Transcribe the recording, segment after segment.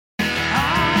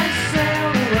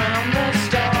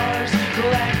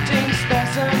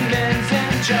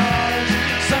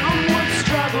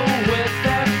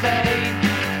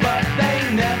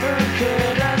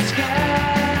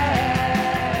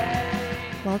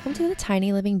Welcome to the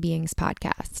Tiny Living Beings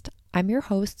podcast. I'm your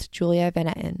host, Julia Van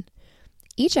Etten.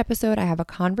 Each episode, I have a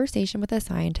conversation with a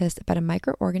scientist about a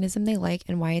microorganism they like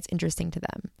and why it's interesting to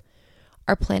them.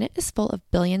 Our planet is full of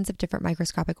billions of different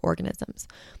microscopic organisms,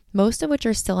 most of which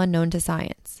are still unknown to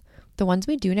science. The ones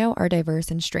we do know are diverse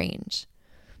and strange.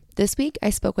 This week, I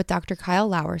spoke with Dr. Kyle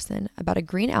Lauersen about a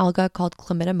green alga called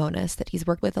Chlamydomonas that he's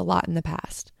worked with a lot in the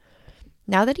past.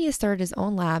 Now that he has started his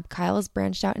own lab, Kyle has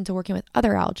branched out into working with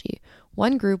other algae,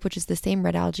 one group which is the same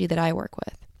red algae that I work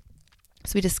with.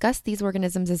 So we discussed these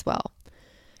organisms as well.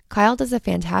 Kyle does a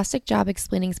fantastic job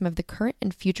explaining some of the current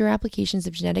and future applications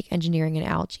of genetic engineering in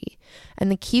algae,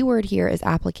 and the key word here is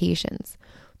applications.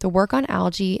 The work on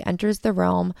algae enters the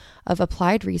realm of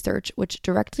applied research, which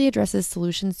directly addresses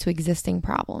solutions to existing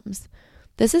problems.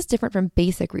 This is different from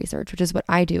basic research, which is what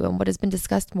I do and what has been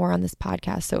discussed more on this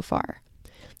podcast so far.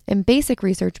 In basic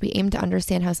research, we aim to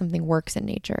understand how something works in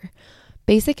nature.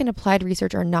 Basic and applied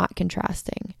research are not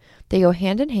contrasting. They go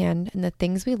hand in hand, and the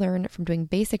things we learn from doing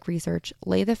basic research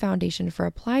lay the foundation for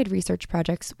applied research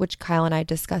projects, which Kyle and I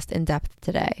discussed in depth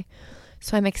today.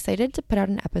 So I'm excited to put out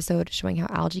an episode showing how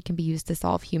algae can be used to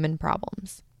solve human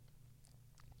problems.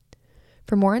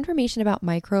 For more information about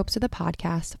microbes or the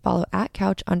podcast, follow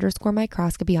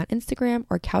 @couch_microscopy on Instagram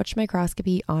or Couch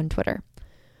Microscopy on Twitter.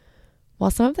 While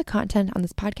some of the content on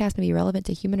this podcast may be relevant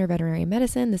to human or veterinary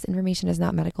medicine, this information is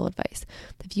not medical advice.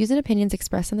 The views and opinions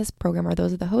expressed in this program are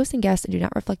those of the host and guests and do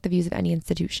not reflect the views of any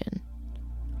institution.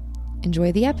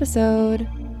 Enjoy the episode.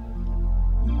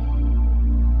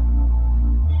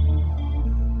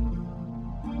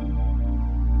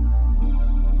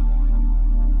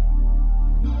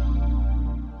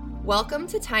 Welcome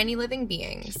to Tiny Living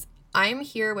Beings. I'm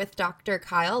here with Dr.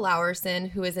 Kyle Lauersen,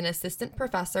 who is an assistant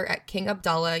professor at King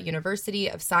Abdullah University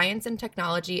of Science and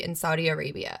Technology in Saudi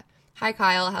Arabia. Hi,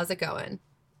 Kyle. How's it going?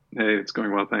 Hey, it's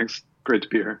going well, thanks. Great to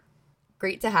be here.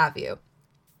 Great to have you.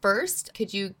 First,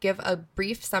 could you give a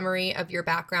brief summary of your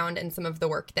background and some of the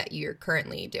work that you're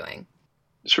currently doing?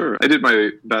 Sure. I did my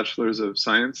Bachelor's of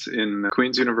Science in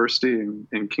Queen's University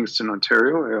in Kingston,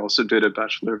 Ontario. I also did a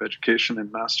Bachelor of Education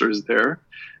and Master's there.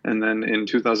 And then in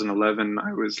 2011,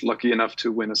 I was lucky enough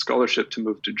to win a scholarship to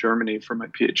move to Germany for my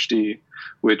PhD,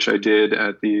 which I did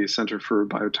at the Center for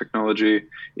Biotechnology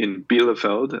in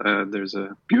Bielefeld. There's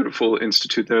a beautiful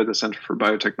institute there, the Center for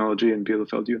Biotechnology in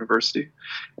Bielefeld University.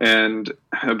 And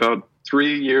about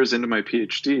 3 years into my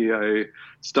PhD, I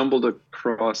stumbled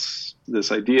across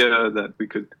this idea that we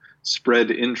could spread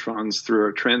introns through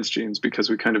our transgenes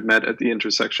because we kind of met at the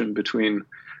intersection between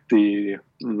the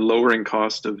lowering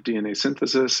cost of DNA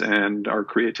synthesis and our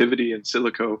creativity in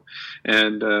silico.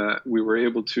 And we were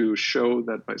able to show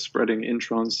that by spreading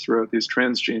introns throughout these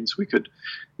transgenes, we could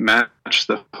match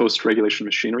the host regulation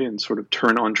machinery and sort of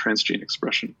turn on transgene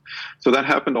expression. So that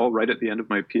happened all right at the end of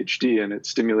my PhD, and it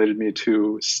stimulated me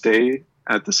to stay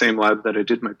at the same lab that I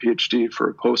did my PhD for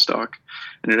a postdoc.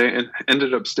 And it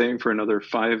ended up staying for another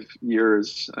 5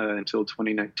 years until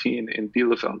 2019 in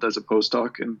Bielefeld as a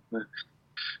postdoc in the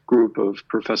group of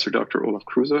Professor Dr. Olaf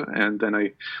Kruse. And then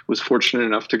I was fortunate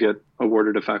enough to get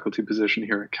awarded a faculty position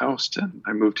here at KAUST, and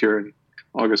I moved here in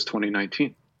August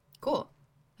 2019. Cool.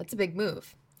 That's a big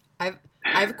move. I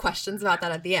have questions about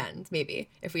that at the end, maybe,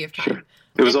 if we have time. Sure.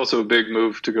 It was also a big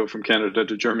move to go from Canada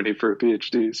to Germany for a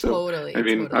PhD. So, totally.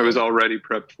 I was already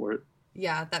prepped for it.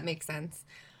 Yeah, that makes sense.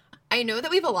 I know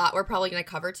that we have a lot we're probably going to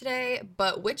cover today,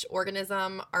 but which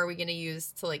organism are we going to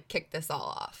use to kick this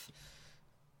all off?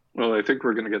 Well, I think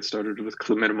we're going to get started with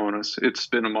Chlamydomonas. It's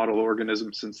been a model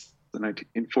organism since the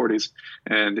 1940s,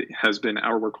 and it has been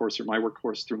our workhorse or my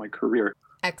workhorse through my career.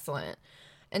 Excellent.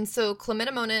 And so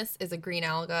Chlamydomonas is a green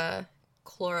alga,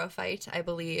 chlorophyte, I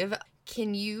believe.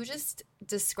 Can you just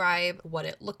describe what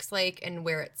it looks like and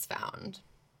where it's found?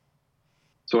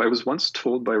 So I was once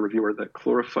told by a reviewer that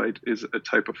chlorophyte is a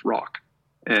type of rock.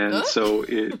 And so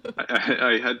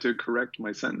I had to correct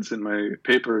my sentence in my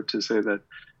paper to say that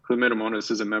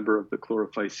Chlamydomonas is a member of the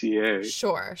Chlorophyceae.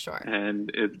 Sure.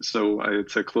 And it's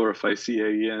a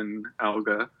Chlorophyceaean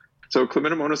alga. So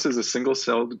Chlamydomonas is a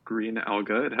single-celled green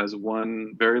alga. It has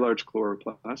one very large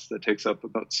chloroplast that takes up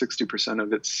about 60%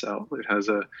 of its cell. It has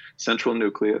a central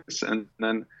nucleus and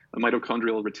then a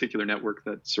mitochondrial reticular network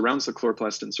that surrounds the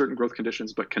chloroplast in certain growth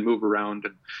conditions but can move around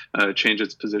and change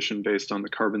its position based on the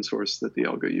carbon source that the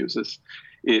alga uses.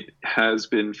 It has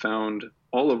been found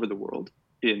all over the world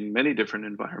in many different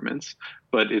environments,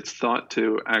 but it's thought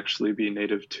to actually be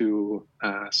native to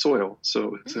soil.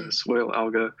 So it's a soil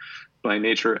alga by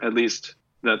nature. At least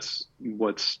that's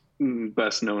what's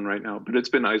best known right now. But it's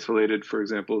been isolated. For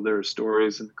example, there are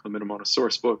stories in the Chlamydomonas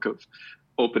source book of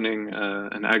opening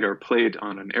an agar plate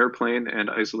on an airplane and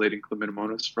isolating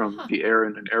Chlamydomonas from the air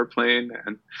in an airplane.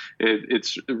 And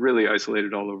it's really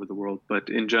isolated all over the world. But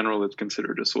in general, it's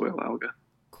considered a soil alga.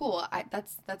 Cool.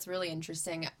 That's really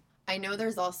interesting. I know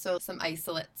there's also some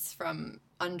isolates from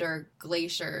under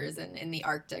glaciers and in the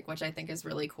Arctic, which I think is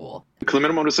really cool.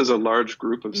 Chlamydomonas is a large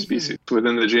group of species.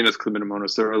 Within the genus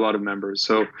Chlamydomonas, there are a lot of members.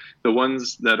 So the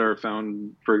ones that are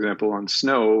found, for example, on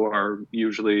snow are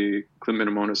usually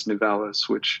Chlamydomonas nivalis,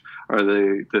 which are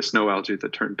the snow algae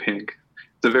that turn pink.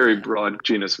 It's a very broad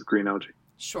genus of green algae.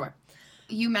 Sure.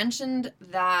 You mentioned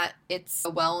that it's a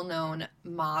well-known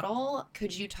model.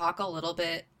 Could you talk a little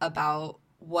bit about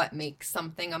what makes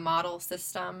something a model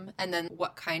system, and then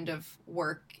what kind of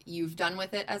work you've done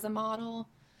with it as a model?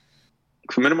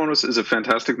 Chlamydomonas is a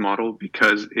fantastic model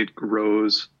because it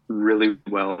grows really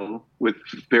well with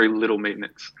very little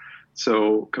maintenance.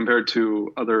 So compared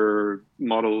to other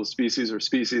model species or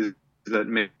species that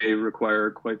may require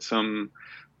quite some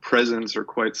presence or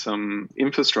quite some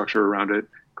infrastructure around it,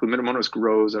 Chlamydomonas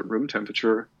grows at room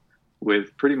temperature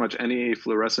with pretty much any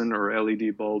fluorescent or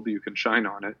LED bulb you can shine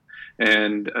on it.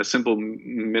 And a simple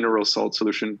mineral salt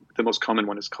solution, the most common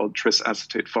one is called tris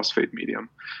acetate phosphate medium,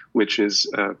 which is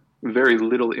very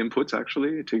little inputs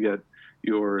actually to get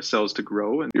your cells to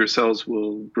grow. And your cells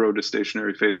will grow to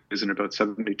stationary phase in about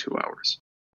 72 hours.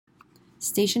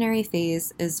 Stationary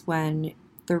phase is when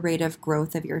the rate of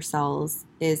growth of your cells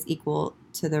is equal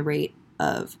to the rate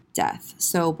of death.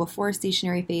 So before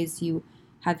stationary phase, you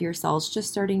have your cells just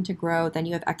starting to grow. Then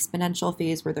you have exponential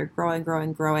phase where they're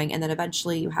growing. And then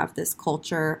eventually you have this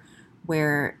culture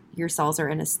where your cells are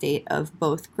in a state of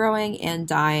both growing and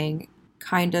dying,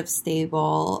 kind of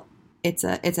stable. It's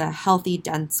a healthy,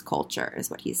 dense culture is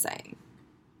what he's saying.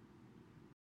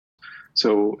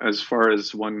 So as far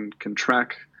as one can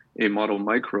track a model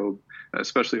microbe,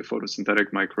 especially a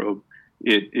photosynthetic microbe,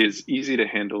 it is easy to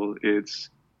handle.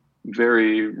 It's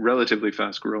very relatively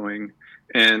fast growing,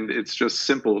 and it's just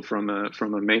simple from a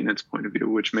maintenance point of view,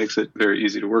 which makes it very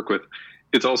easy to work with.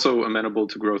 It's also amenable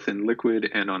to growth in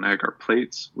liquid and on agar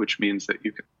plates, which means that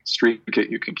you can streak it,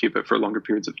 you can keep it for longer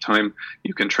periods of time,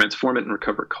 you can transform it and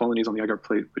recover colonies on the agar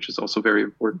plate, which is also very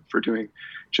important for doing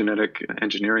genetic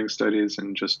engineering studies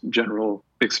and just general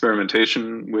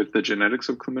experimentation with the genetics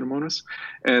of Chlamydomonas.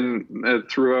 And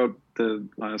throughout the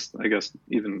last, I guess,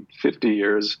 even 50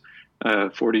 years,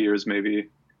 40 years maybe,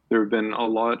 there have been a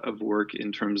lot of work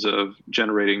in terms of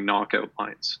generating knockout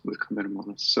lines with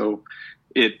Chlamydomonas. So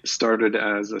it started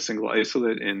as a single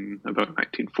isolate in about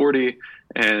 1940,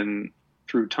 and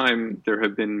through time there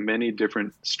have been many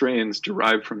different strains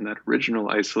derived from that original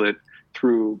isolate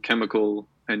through chemical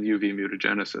and UV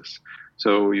mutagenesis.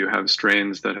 So you have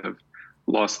strains that have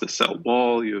lost the cell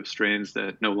wall, you have strains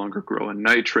that no longer grow in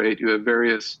nitrate, you have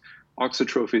various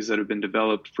auxotrophies that have been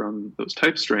developed from those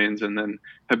type strains and then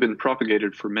have been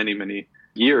propagated for many, many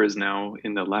years now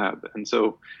in the lab. And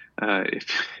so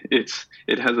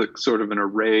it has a sort of an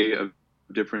array of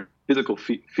different physical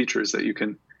features that you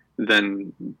can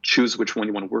then choose which one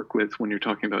you want to work with when you're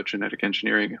talking about genetic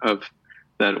engineering of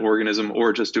that organism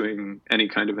or just doing any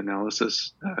kind of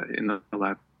analysis in the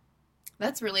lab.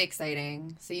 That's really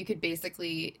exciting. So you could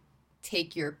basically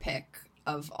take your pick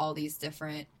of all these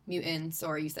different mutants,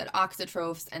 or you said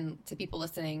auxotrophs, and to people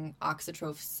listening,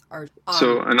 auxotrophs are...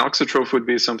 So an auxotroph would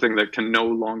be something that can no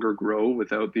longer grow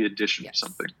without the addition of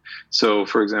something. So,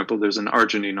 for example, there's an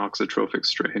arginine auxotrophic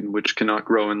strain, which cannot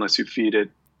grow unless you feed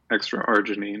it extra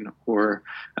arginine, or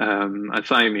a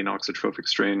thiamine auxotrophic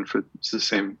strain for the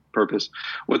same purpose.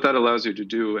 What that allows you to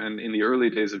do, and in the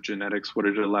early days of genetics, what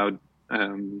it allowed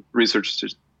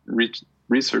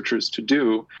researchers to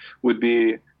do would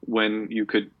be when you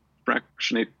could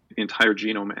fractionate the entire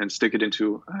genome and stick it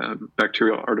into a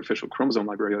bacterial artificial chromosome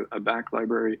library, a BAC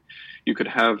library, you could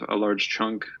have a large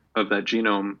chunk of that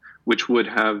genome which would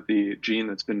have the gene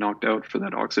that's been knocked out for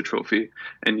that auxotrophy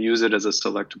and use it as a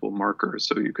selectable marker.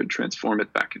 So you could transform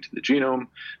it back into the genome,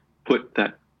 put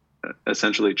that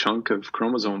essentially chunk of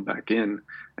chromosome back in,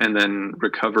 and then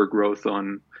recover growth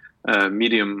on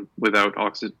medium without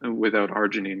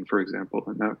arginine, for example,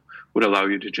 and that would allow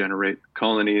you to generate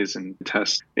colonies and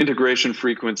test integration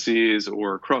frequencies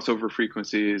or crossover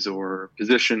frequencies or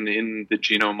position in the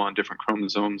genome on different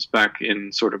chromosomes back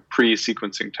in sort of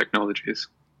pre-sequencing technologies.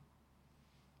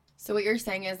 So what you're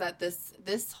saying is that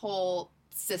this whole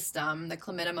system, the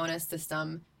Chlamydomonas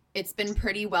system, it's been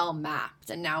pretty well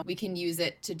mapped, and now we can use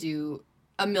it to do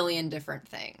a million different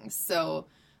things. So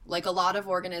like a lot of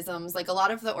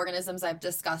the organisms I've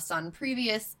discussed on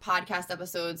previous podcast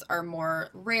episodes are more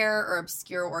rare or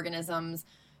obscure organisms.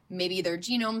 maybe their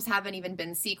genomes haven't even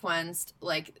been sequenced.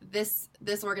 Like this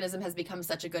organism has become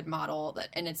such a good model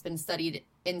and it's been studied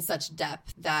in such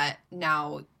depth that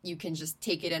now you can just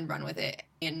take it and run with it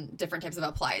in different types of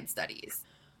applied studies.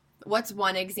 What's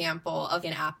one example of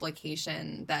an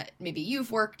application that maybe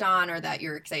you've worked on or that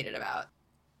you're excited about?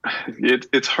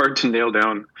 It's hard to nail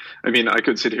down. I mean, I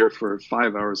could sit here for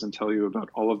 5 hours and tell you about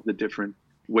all of the different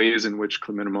ways in which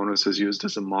Chlamydomonas is used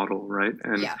as a model, right?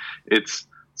 And it's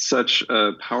such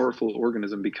a powerful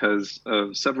organism because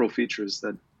of several features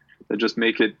that just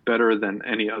make it better than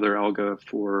any other alga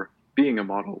for being a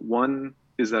model. One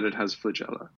is that it has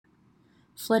flagella.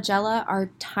 Flagella are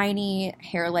tiny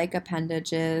hair-like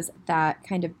appendages that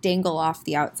kind of dangle off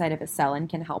the outside of a cell and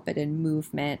can help it in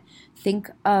movement.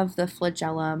 Think of the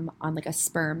flagellum on like a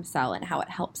sperm cell and how it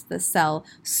helps the cell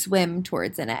swim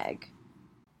towards an egg.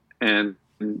 And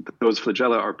those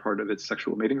flagella are part of its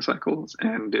sexual mating cycles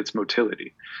and its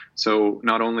motility. So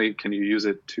not only can you use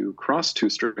it to cross two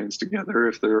strains together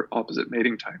if they're opposite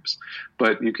mating types,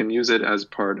 but you can use it as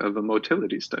part of a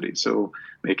motility study. So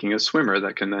making a swimmer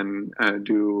that can then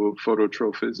do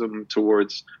phototropism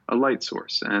towards a light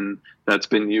source. And that's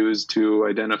been used to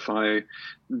identify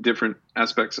different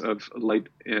aspects of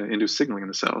light-induced signaling in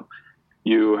the cell.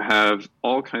 You have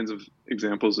all kinds of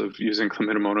examples of using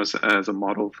Chlamydomonas as a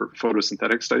model for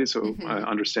photosynthetic studies, so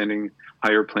understanding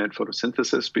higher plant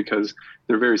photosynthesis, because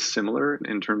they're very similar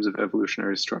in terms of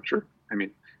evolutionary structure. I mean,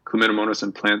 Chlamydomonas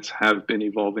and plants have been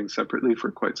evolving separately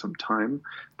for quite some time,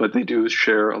 but they do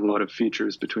share a lot of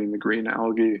features between the green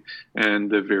algae and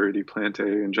the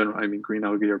Viridiplantae in general. I mean, green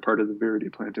algae are part of the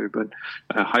Viridiplantae, but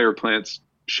higher plants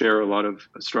share a lot of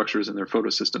structures in their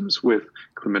photosystems with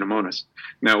Chlamydomonas.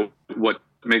 Now, what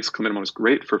makes Chlamydomonas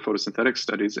great for photosynthetic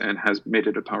studies and has made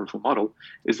it a powerful model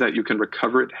is that you can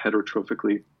recover it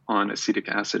heterotrophically on acetic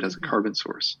acid as a carbon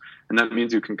source. And that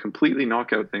means you can completely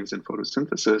knock out things in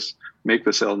photosynthesis, make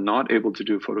the cell not able to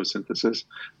do photosynthesis,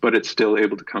 but it's still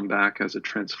able to come back as a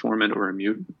transformant or a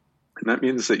mutant. And that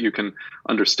means that you can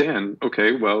understand,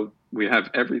 okay, well, we have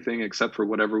everything except for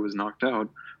whatever was knocked out.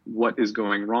 What is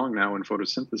going wrong now in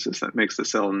photosynthesis that makes the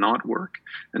cell not work?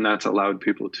 And that's allowed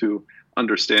people to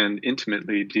understand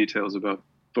intimately details about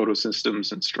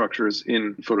photosystems and structures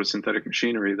in photosynthetic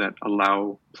machinery that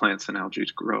allow plants and algae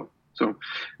to grow. So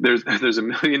there's a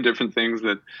million different things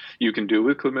that you can do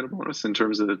with Chlamydomonas in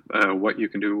terms of what you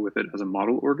can do with it as a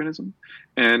model organism.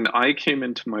 And I came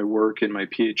into my work in my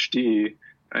PhD.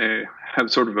 I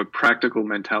have sort of a practical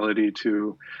mentality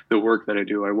to the work that I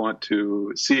do. I want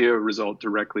to see a result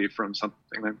directly from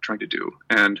something I'm trying to do.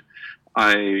 And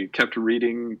I kept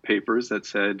reading papers that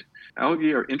said,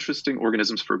 algae are interesting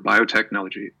organisms for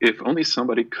biotechnology if only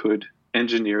somebody could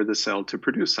engineer the cell to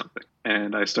produce something.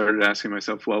 And I started asking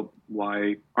myself, well,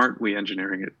 why aren't we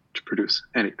engineering it to produce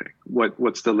anything?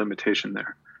 What's the limitation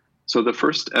there? So the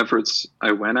first efforts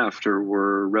I went after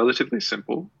were relatively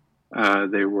simple.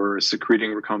 They were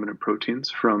secreting recombinant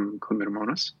proteins from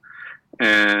Chlamydomonas.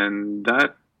 And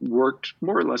that worked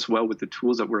more or less well with the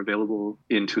tools that were available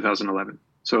in 2011.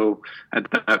 So at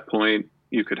that point,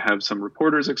 you could have some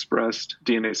reporters expressed.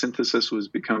 DNA synthesis was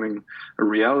becoming a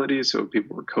reality. So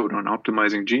people were codon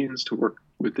optimizing genes to work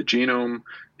with the genome.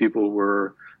 People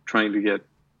were trying to get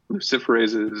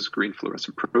luciferases, green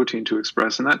fluorescent protein to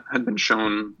express. And that had been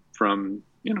shown from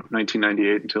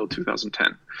 1998 until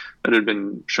 2010. That had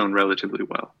been shown relatively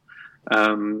well.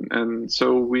 And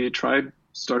so we tried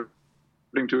starting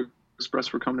to express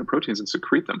recombinant proteins and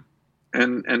secrete them.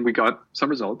 And we got some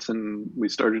results, and we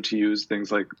started to use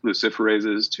things like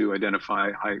luciferases to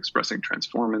identify high-expressing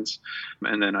transformants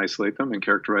and then isolate them and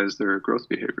characterize their growth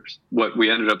behaviors. What we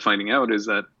ended up finding out is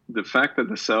that the fact that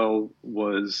the cell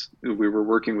we were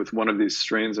working with one of these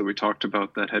strains that we talked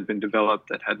about that had been developed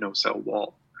that had no cell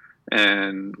wall.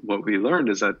 And what we learned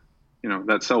is that,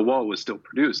 that cell wall was still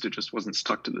produced. It just wasn't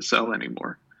stuck to the cell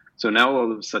anymore. So now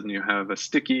all of a sudden you have a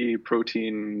sticky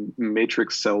protein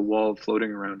matrix cell wall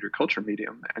floating around your culture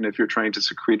medium. And if you're trying to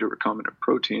secrete a recombinant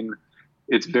protein,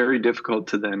 it's very difficult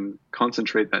to then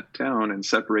concentrate that down and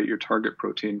separate your target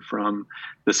protein from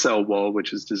the cell wall,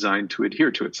 which is designed to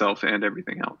adhere to itself and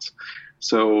everything else.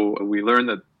 So we learned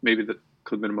that maybe the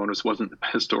Chlamydomonas wasn't the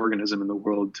best organism in the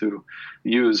world to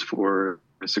use for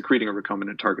secreting a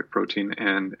recombinant target protein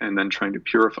and then trying to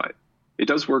purify it. It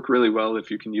does work really well if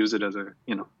you can use it as a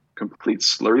complete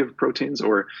slurry of proteins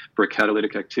or for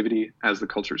catalytic activity as the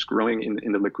culture is growing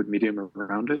in the liquid medium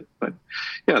around it. But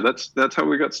yeah, that's how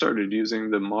we got started using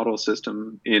the model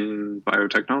system in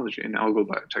biotechnology, in algal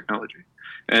biotechnology.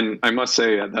 And I must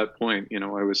say at that point,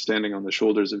 I was standing on the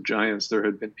shoulders of giants. There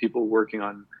had been people working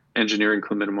on engineering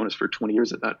Chlamydomonas for 20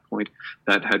 years at that point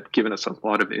that had given us a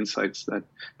lot of insights that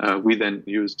we then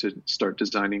used to start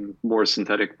designing more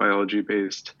synthetic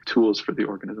biology-based tools for the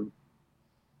organism.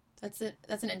 That's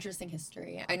an interesting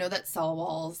history. I know that cell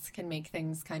walls can make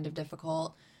things kind of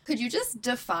difficult. Could you just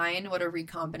define what a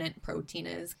recombinant protein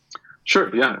is?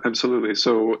 Sure, yeah, absolutely.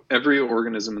 So every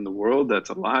organism in the world that's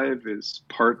alive is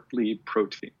partly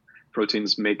protein.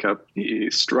 Proteins make up the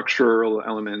structural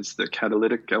elements, the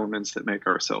catalytic elements that make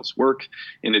our cells work,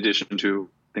 in addition to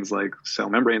things like cell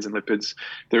membranes and lipids.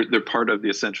 They're part of the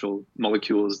essential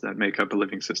molecules that make up a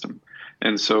living system.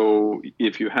 And so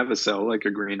if you have a cell like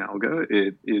a green alga,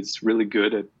 it is really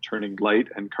good at turning light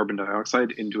and carbon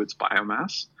dioxide into its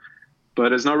biomass,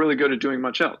 but it's not really good at doing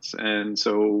much else. And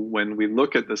so when we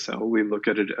look at the cell, we look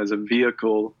at it as a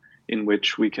vehicle in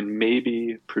which we can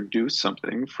maybe produce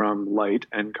something from light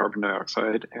and carbon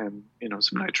dioxide and,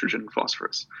 some nitrogen and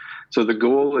phosphorus. So the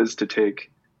goal is to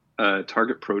take a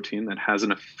target protein that has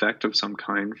an effect of some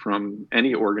kind from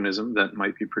any organism that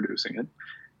might be producing it,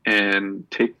 and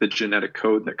take the genetic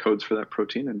code that codes for that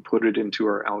protein and put it into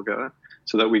our alga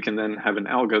so that we can then have an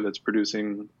alga that's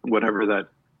producing whatever that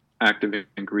active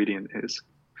ingredient is.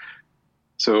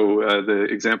 So the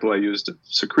example I used of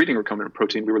secreting recombinant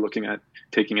protein, we were looking at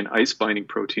taking an ice-binding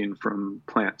protein from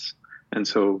plants. And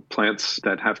so plants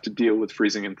that have to deal with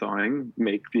freezing and thawing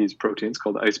make these proteins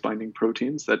called ice-binding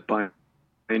proteins that bind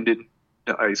it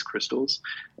to ice crystals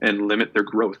and limit their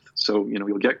growth. So,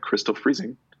 you'll get crystal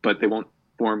freezing, but they won't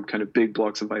form kind of big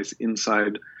blocks of ice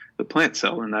inside the plant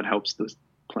cell, and that helps the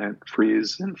plant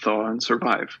freeze and thaw and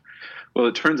survive. Well,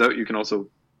 it turns out you can also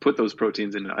put those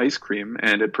proteins in ice cream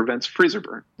and it prevents freezer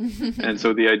burn. And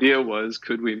so the idea was,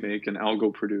 could we make an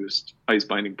algal-produced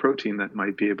ice-binding protein that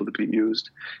might be able to be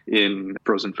used in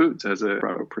frozen foods as a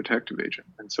protective agent?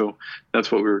 And so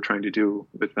that's what we were trying to do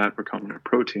with that recombinant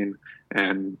protein,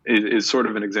 and it is sort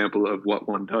of an example of what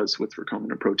one does with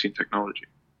recombinant protein technology.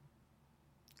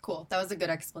 Cool. That was a good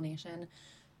explanation.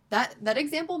 That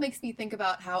example makes me think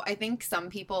about how I think some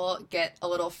people get a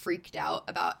little freaked out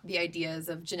about the ideas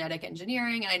of genetic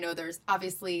engineering. And I know there's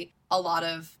obviously a lot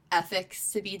of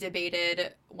ethics to be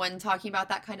debated when talking about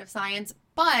that kind of science.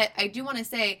 But I do want to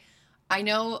say, I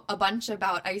know a bunch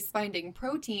about ice-binding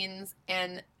proteins,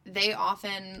 and they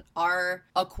often are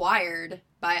acquired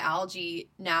by algae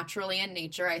naturally in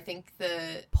nature. I think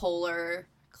the polar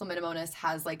Chlamydomonas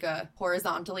has like a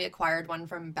horizontally acquired one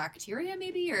from bacteria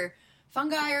maybe, or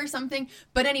fungi or something.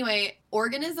 But anyway,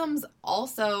 organisms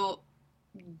also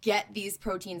get these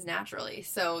proteins naturally.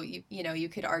 So, you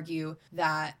could argue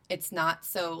that it's not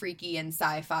so freaky and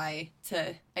sci-fi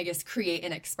to, I guess, create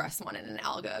and express one in an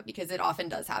alga, because it often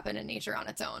does happen in nature on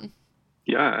its own.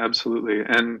 Yeah, absolutely.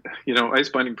 And,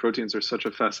 ice-binding proteins are such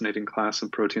a fascinating class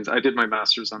of proteins. I did my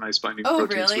master's on ice-binding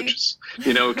proteins, really? Which is,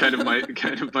 kind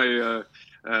of my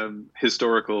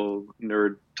historical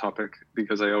nerd topic,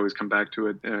 because I always come back to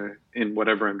it in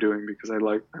whatever I'm doing, because I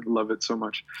love it so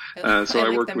much. So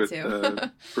I worked with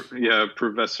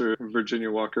Professor Virginia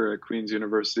Walker at Queen's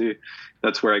University.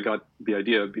 That's where I got the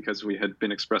idea, because we had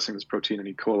been expressing this protein in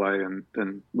E. coli and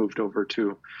then moved over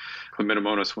to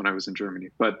Chlamydomonas when I was in Germany.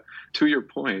 But to your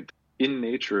point, in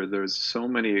nature, there's so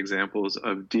many examples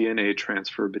of DNA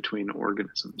transfer between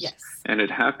organisms. Yes. And it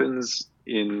happens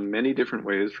in many different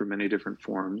ways for many different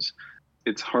forms.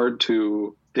 It's hard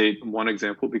to date one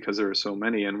example because there are so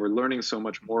many, and we're learning so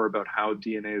much more about how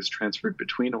DNA is transferred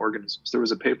between organisms. There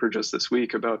was a paper just this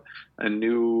week about a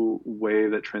new way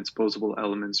that transposable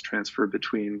elements transfer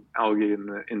between algae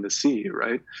in the sea,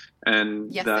 right?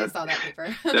 And yes, I saw that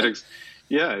paper.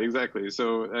 Yeah, exactly.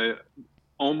 So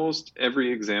almost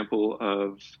every example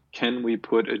of can we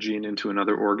put a gene into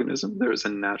another organism, there's a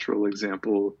natural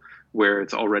example where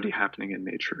it's already happening in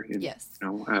nature. Yes.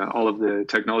 All of the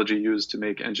technology used to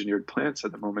make engineered plants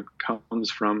at the moment comes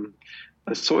from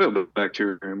a soil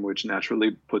bacterium, which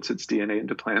naturally puts its DNA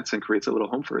into plants and creates a little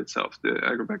home for itself, the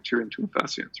Agrobacterium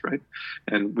tumefaciens, right?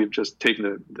 And we've just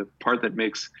taken the part that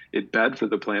makes it bad for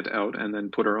the plant out and then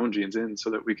put our own genes in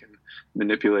so that we can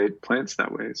manipulate plants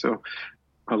that way. So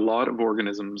a lot of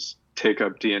organisms take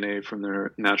up DNA from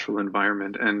their natural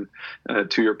environment. And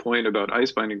to your point about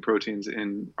ice-binding proteins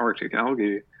in Arctic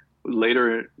algae,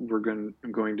 later we're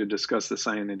going to discuss the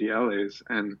cyanidales,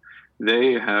 and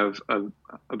they have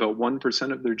about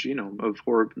 1% of their genome of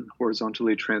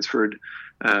horizontally transferred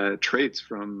traits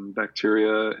from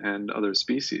bacteria and other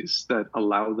species that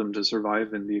allow them to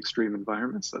survive in the extreme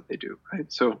environments that they do,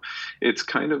 right? So it's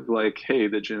kind of like, hey,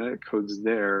 the genetic code's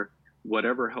there.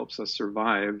 Whatever helps us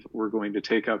survive, we're going to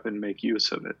take up and make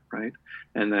use of it, right?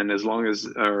 And then as long as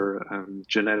our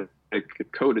genetic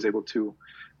code is able to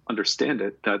understand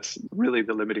it, that's really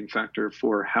the limiting factor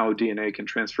for how DNA can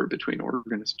transfer between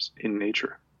organisms in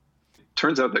nature.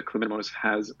 Turns out that Chlamydomonas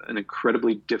has an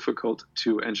incredibly difficult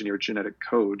to engineer genetic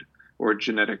code or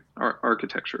genetic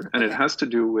architecture. And it has to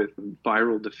do with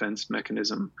viral defense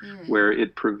mechanism where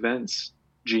it prevents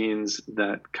genes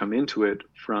that come into it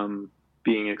from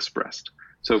being expressed.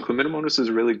 So Chlamydomonas is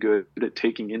really good at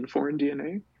taking in foreign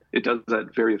DNA. It does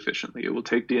that very efficiently. It will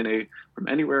take DNA from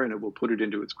anywhere and it will put it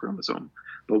into its chromosome.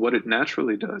 But what it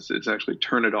naturally does is actually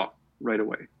turn it off right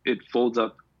away. It folds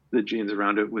up the genes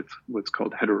around it with what's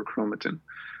called heterochromatin.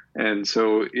 And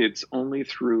so it's only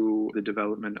through the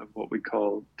development of what we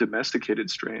call domesticated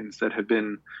strains that have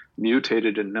been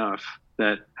mutated enough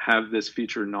that have this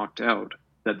feature knocked out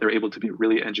that they're able to be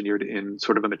really engineered in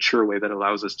sort of a mature way that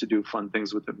allows us to do fun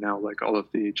things with them now, like all of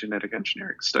the genetic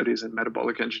engineering studies and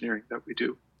metabolic engineering that we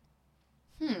do.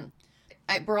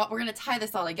 We're going to tie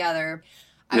this all together.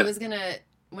 I was going to,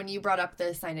 when you brought up the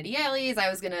Cyanidales, I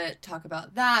was going to talk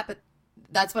about that, but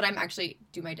that's what I'm actually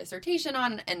do my dissertation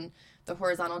on, and the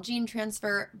horizontal gene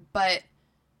transfer. But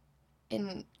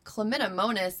in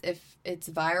Chlamydomonas, if its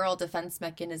viral defense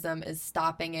mechanism is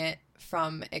stopping it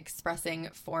from expressing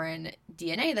foreign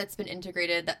DNA that's been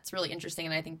integrated, that's really interesting.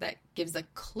 And I think that gives a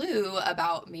clue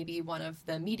about maybe one of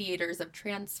the mediators of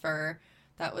transfer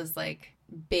that was like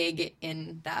big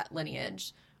in that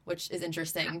lineage, which is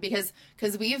interesting because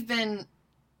we've been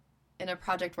in a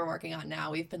project we're working on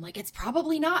now, we've been like, it's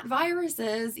probably not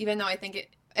viruses, even though I think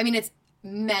it's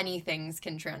many things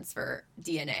can transfer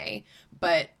DNA,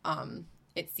 but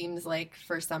it seems like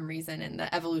for some reason in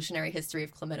the evolutionary history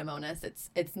of Chlamydomonas,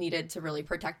 it's needed to really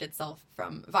protect itself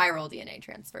from viral DNA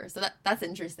transfer. So that's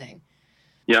interesting.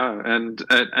 Yeah, and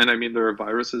I mean, there are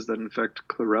viruses that infect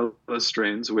Chlorella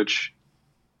strains, which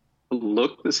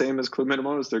look the same as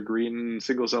Chlamydomonas. They're green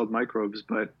single-celled microbes,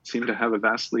 but seem to have a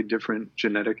vastly different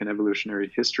genetic and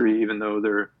evolutionary history, even though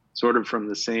they're sort of from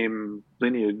the same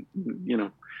lineage,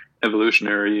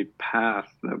 evolutionary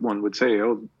path that one would say,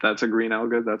 oh, that's a green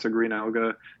alga, that's a green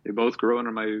alga. They both grow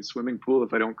in my swimming pool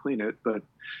if I don't clean it, but,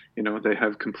 they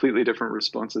have completely different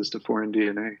responses to foreign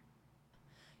DNA.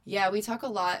 Yeah, we talk a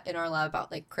lot in our lab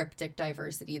about like cryptic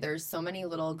diversity. There's so many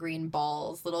little green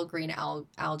balls, little green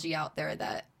algae out there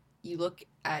that you look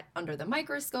at under the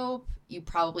microscope, you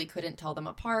probably couldn't tell them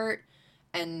apart,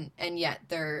 and yet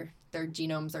their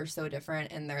genomes are so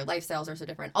different and their lifestyles are so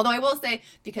different. Although I will say,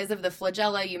 because of the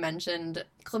flagella you mentioned,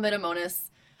 Chlamydomonas,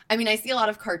 I see a lot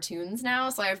of cartoons now,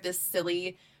 so I have this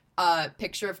silly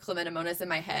picture of Chlamydomonas in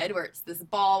my head where it's this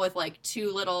ball with like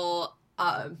two little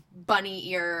bunny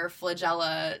ear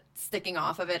flagella sticking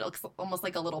off of it. It looks almost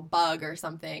like a little bug or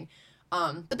something.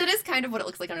 But that is kind of what it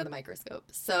looks like under the microscope.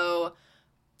 So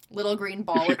little green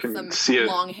ball with some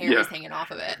long hairs hanging off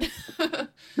of it.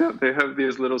 Yeah, they have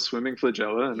these little swimming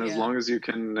flagella, and as long as you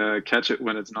can catch it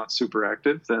when it's not super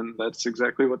active, then that's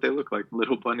exactly what they look like,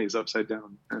 little bunnies upside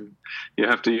down. And you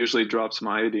have to usually drop some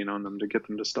iodine on them to get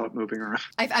them to stop moving around.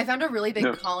 I found a really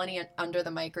big colony under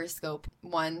the microscope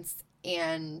once,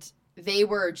 and they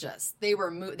were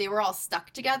all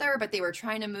stuck together, but they were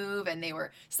trying to move, and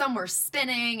some were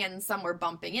spinning and some were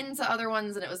bumping into other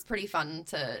ones, and it was pretty fun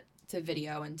to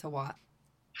video and to watch.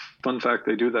 Fun fact,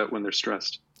 they do that when they're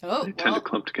stressed. They tend to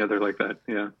clump together like that.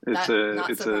 Yeah, it's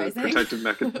a protective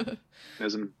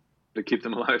mechanism to keep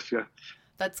them alive. Yeah,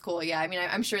 that's cool. Yeah,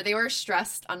 I'm sure they were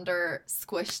squished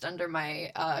under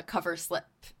my cover slip,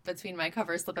 between my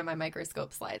cover slip and my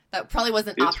microscope slide. That probably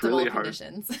wasn't optimal really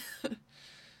conditions.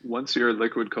 Once your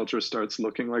liquid culture starts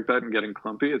looking like that and getting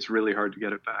clumpy, it's really hard to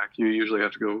get it back. You usually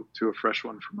have to go to a fresh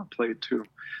one from a plate too.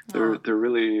 They're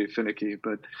really finicky.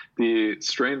 But the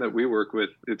strain that we work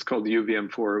with, it's called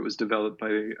UVM4. It was developed by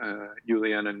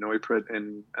Juliana Neupert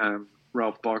and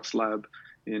Ralph Bock's lab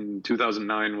in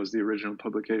 2009 was the original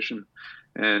publication.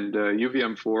 And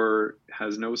UVM4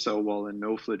 has no cell wall and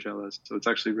no flagella. So it's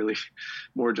actually really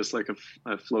more just like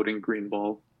a floating green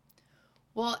ball.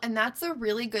 Well, and that's a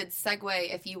really good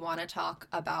segue if you want to talk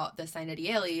about the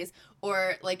Cyanidales,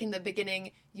 or like in the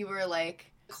beginning, you were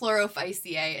like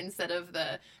Chlorophyceae instead of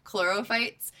the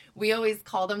chlorophytes. We always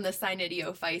call them the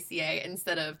Cynidophyceae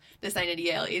instead of the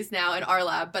Cyanidales now in our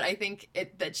lab, but I think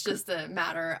that's just a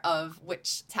matter of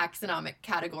which taxonomic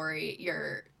category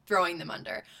you're throwing them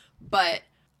under. But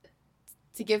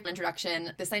to give an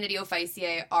introduction, the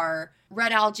Cynidophyceae are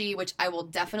red algae, which I will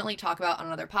definitely talk about on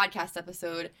another podcast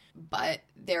episode, but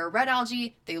they're red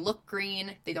algae, they look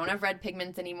green, they don't have red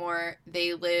pigments anymore,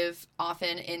 they live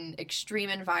often in extreme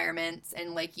environments,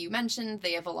 and like you mentioned,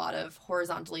 they have a lot of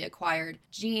horizontally acquired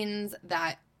genes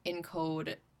that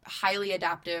encode highly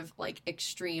adaptive, like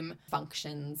extreme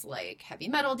functions like heavy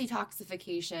metal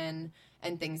detoxification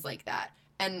and things like that.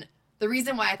 And the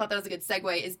reason why I thought that was a good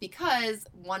segue is because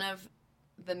one of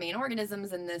the main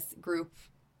organisms in this group,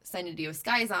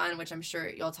 Cyanidioschizon, which I'm sure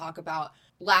you'll talk about,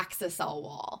 lacks a cell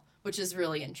wall, which is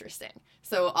really interesting.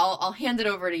 So I'll hand it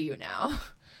over to you now.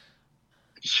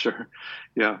 Sure.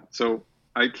 Yeah. So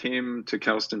I came to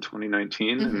KAUST in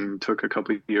 2019 and took a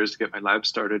couple of years to get my lab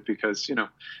started because,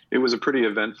 it was a pretty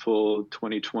eventful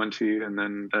 2020. And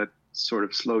then that sort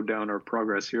of slowed down our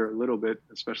progress here a little bit,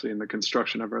 especially in the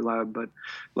construction of our lab. But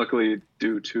luckily,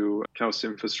 due to KAUST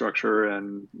infrastructure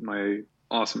and my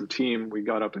awesome team, we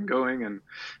got up and going. And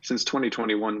since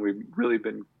 2021, we've really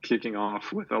been kicking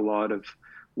off with a lot of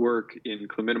work in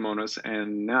Chlamydomonas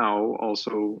and now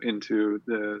also into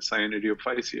the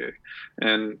Cyanidiophysciae.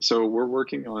 And so we're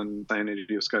working on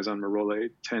Cyanidioschizon marole.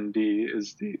 10D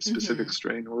is the specific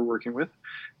strain we're working with.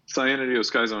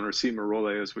 Cyanidioschizon, or C.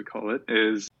 marole as we call it,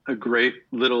 is a great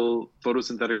little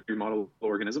photosynthetic model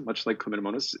organism, much like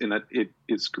Chlamydomonas, in that it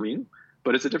is green,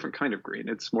 but it's a different kind of green.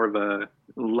 It's more of a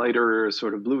lighter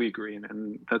sort of bluey green,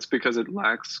 and that's because it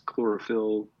lacks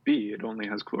chlorophyll B. It only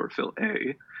has chlorophyll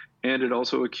A, and it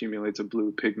also accumulates a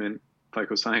blue pigment,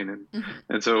 phycocyanin.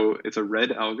 And so it's a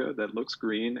red alga that looks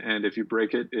green, and if you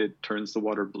break it, it turns the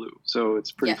water blue. So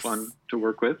it's pretty fun to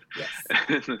work with.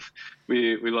 Yes.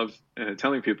 we love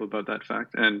telling people about that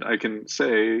fact. And I can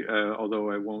say,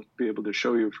 although I won't be able to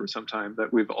show you for some time,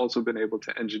 that we've also been able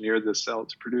to engineer this cell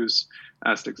to produce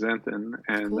astaxanthin.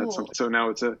 And that's something. So now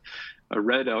it's a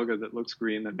red alga that looks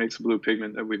green that makes a blue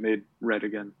pigment that we made red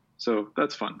again. So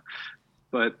that's fun.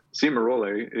 But C.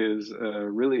 marole is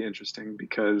really interesting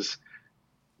because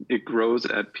it grows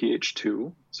at pH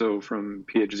 2, so from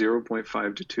pH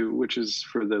 0.5 to 2, which is,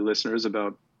 for the listeners,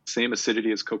 about same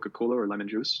acidity as Coca-Cola or lemon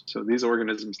juice. So these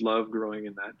organisms love growing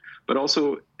in that, but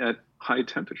also at high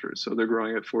temperatures. So they're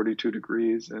growing at 42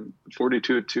 degrees and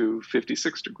 42 to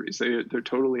 56 degrees. They're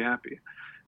totally happy.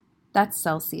 That's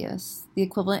Celsius. The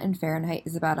equivalent in Fahrenheit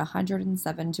is about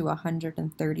 107 to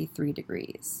 133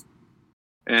 degrees.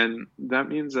 And that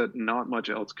means that not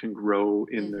much else can grow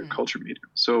in their culture medium.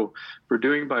 So for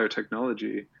doing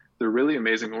biotechnology, they're really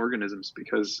amazing organisms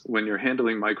because when you're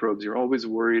handling microbes, you're always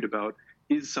worried about,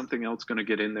 is something else going to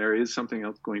get in there? Is something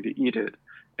else going to eat it?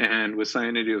 And with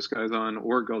Cyanidioschizon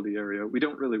or Gauldiaria, we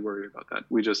don't really worry about that.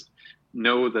 We just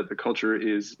know that the culture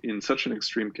is in such an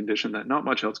extreme condition that not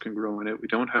much else can grow in it. We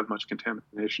don't have much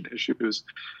contamination issues.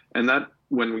 And that,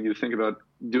 when you think about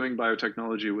doing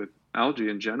biotechnology with algae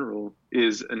in general,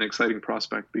 is an exciting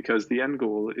prospect because the end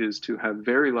goal is to have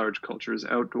very large cultures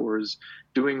outdoors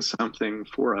doing something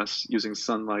for us using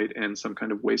sunlight and some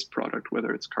kind of waste product,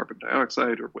 whether it's carbon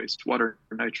dioxide or wastewater,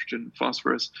 nitrogen,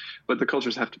 phosphorus. But the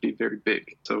cultures have to be very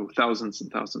big, so thousands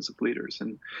and thousands of liters.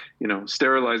 And,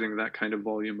 sterilizing that kind of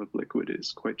volume of liquid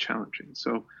is quite challenging.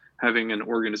 So having an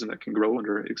organism that can grow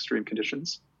under extreme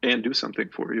conditions and do something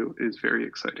for you is very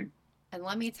exciting. And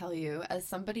let me tell you, as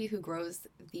somebody who grows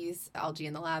these algae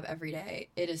in the lab every day,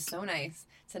 it is so nice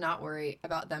to not worry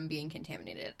about them being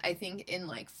contaminated. I think in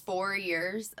 4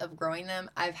 years of growing them,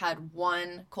 I've had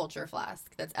one culture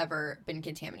flask that's ever been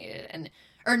contaminated.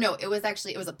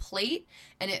 It was a plate,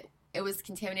 and it was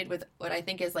contaminated with what I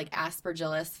think is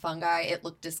Aspergillus fungi. It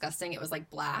looked disgusting. It was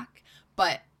black.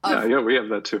 But we have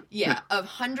that too. Yeah, of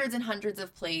hundreds and hundreds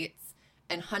of plates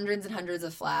and hundreds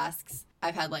of flasks,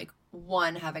 I've had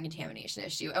one have a contamination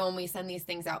issue. And when we send these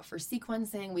things out for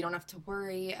sequencing, we don't have to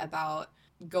worry about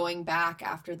going back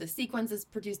after the sequence is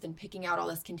produced and picking out all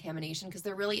this contamination because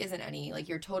there really isn't any.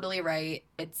 You're totally right.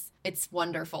 It's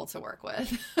wonderful to work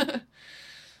with.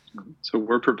 So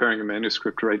we're preparing a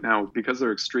manuscript right now because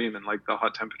they're extreme and the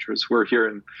hot temperatures. We're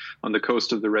here on the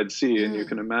coast of the Red Sea, and you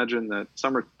can imagine that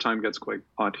summertime gets quite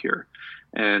hot here.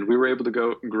 And we were able to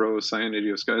go and grow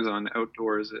Cyanidioschizon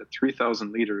outdoors at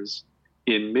 3,000 liters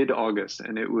in mid-August,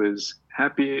 and it was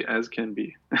happy as can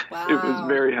be. Wow. It was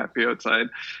very happy outside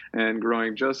and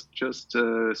growing just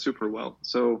super well.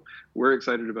 So we're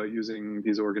excited about using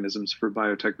these organisms for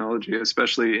biotechnology,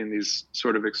 especially in these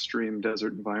sort of extreme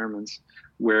desert environments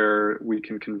where we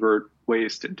can convert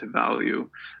waste into value,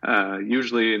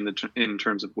 usually in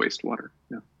terms of wastewater.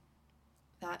 Yeah.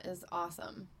 That is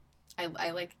awesome. I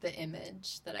like the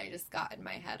image that I just got in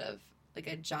my head of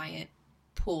a giant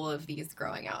pool of these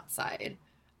growing outside.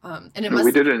 And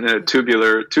we did it in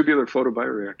tubular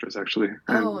photobioreactors, actually.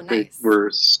 Oh, nice. They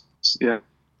were,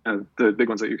 the big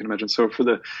ones that you can imagine. So for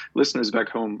the listeners back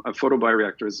home, a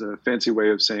photobioreactor is a fancy way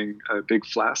of saying a big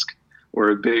flask or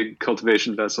a big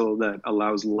cultivation vessel that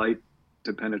allows light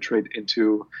to penetrate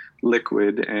into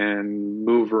liquid and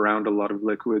move around a lot of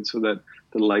liquid so that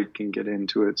the light can get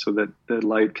into it, so that the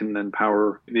light can then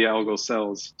power the algal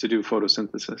cells to do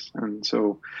photosynthesis. And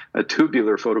so a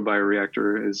tubular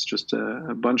photobioreactor is just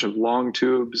a bunch of long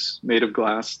tubes made of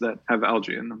glass that have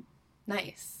algae in them.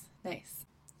 Nice.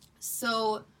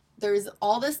 So there's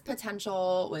all this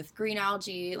potential with green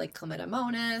algae, like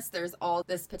Chlamydomonas. There's all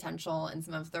this potential in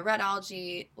some of the red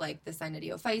algae, like the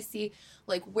Cynodiophysce.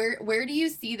 Like, where do you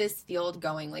see this field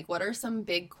going? Like, what are some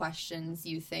big questions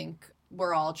you think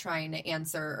we're all trying to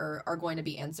answer or are going to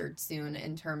be answered soon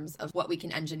in terms of what we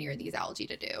can engineer these algae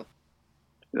to do?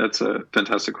 That's a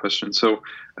fantastic question. So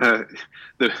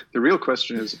the real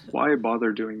question is, why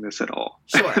bother doing this at all?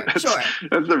 Sure.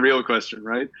 That's the real question,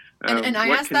 right? And I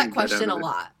ask that question a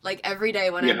lot. Like every day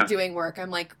when I'm doing work, I'm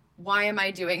like, why am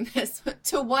I doing this?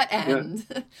 To what end?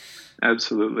 Yeah,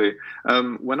 absolutely.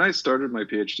 When I started my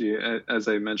PhD, as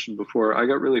I mentioned before, I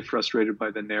got really frustrated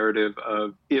by the narrative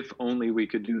of, if only we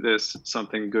could do this,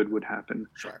 something good would happen.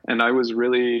 Sure. And I was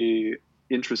really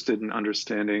interested in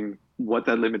understanding what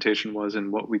that limitation was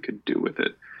and what we could do with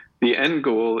it. The end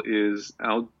goal is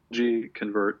algae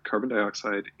convert carbon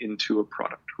dioxide into a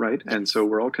product, right? Yes. And so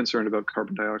we're all concerned about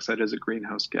carbon dioxide as a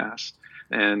greenhouse gas.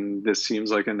 And this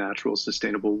seems like a natural,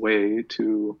 sustainable way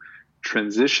to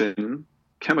transition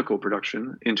chemical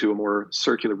production into a more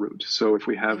circular route. So if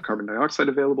we have carbon dioxide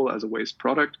available as a waste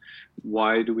product,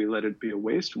 why do we let it be a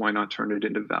waste? Why not turn it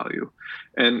into value?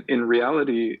 And in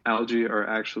reality, algae are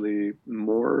actually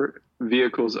more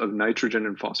vehicles of nitrogen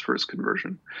and phosphorus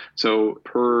conversion. So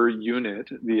per unit,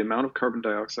 the amount of carbon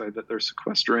dioxide that they're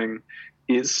sequestering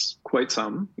is quite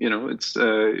some. It's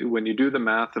when you do the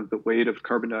math of the weight of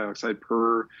carbon dioxide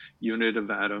per unit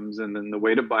of atoms and then the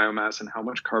weight of biomass and how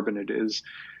much carbon it is,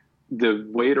 the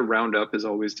way to round up is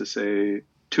always to say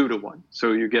 2 to 1.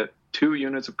 So you get 2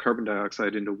 units of carbon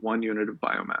dioxide into 1 unit of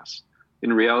biomass.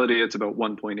 In reality, it's about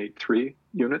 1.83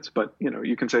 units, but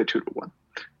you can say 2 to 1,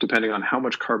 depending on how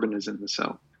much carbon is in the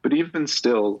cell. But even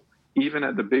still, even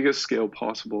at the biggest scale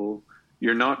possible,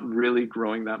 you're not really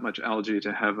growing that much algae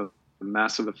to have a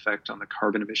massive effect on the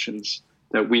carbon emissions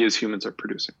that we as humans are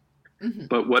producing. Mm-hmm.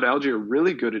 But what algae are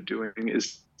really good at doing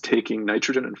is taking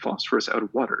nitrogen and phosphorus out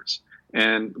of waters.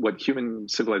 And what human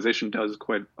civilization does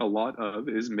quite a lot of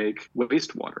is make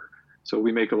wastewater. So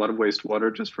we make a lot of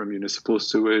wastewater just from municipal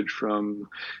sewage, from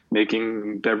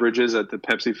making beverages at the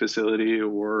Pepsi facility,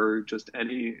 or just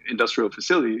any industrial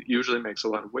facility usually makes a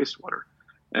lot of wastewater.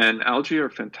 And algae are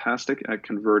fantastic at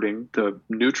converting the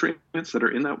nutrients that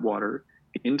are in that water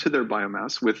into their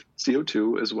biomass with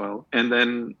CO2 as well, and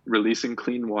then releasing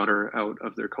clean water out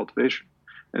of their cultivation.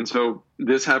 And so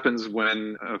this happens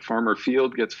when a farmer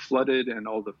field gets flooded and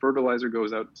all the fertilizer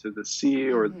goes out to the sea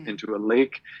or into a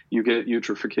lake. You get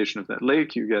eutrophication of that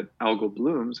lake, you get algal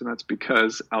blooms, and that's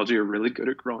because algae are really good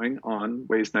at growing on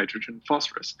waste nitrogen and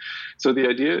phosphorus. So the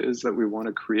idea is that we want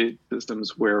to create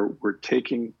systems where we're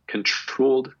taking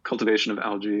controlled cultivation of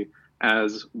algae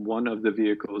as one of the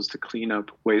vehicles to clean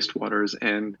up wastewaters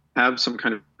and have some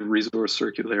kind of resource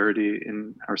circularity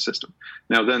in our system.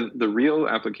 Now, then the real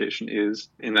application is,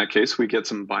 in that case, we get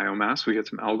some biomass, we get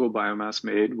some algal biomass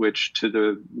made, which to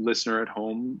the listener at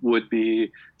home would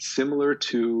be similar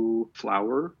to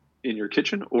flour in your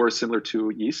kitchen or similar to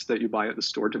yeast that you buy at the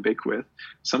store to bake with,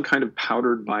 some kind of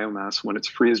powdered biomass when it's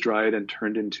freeze-dried and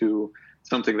turned into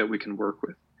something that we can work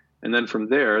with. And then from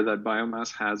there, that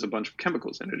biomass has a bunch of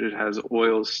chemicals in it. It has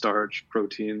oils, starch,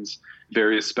 proteins,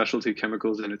 various specialty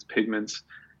chemicals in its pigments.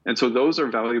 And so those are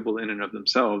valuable in and of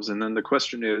themselves. And then the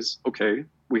question is, okay,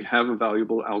 we have a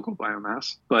valuable algal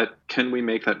biomass, but can we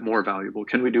make that more valuable?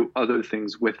 Can we do other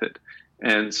things with it?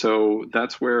 And so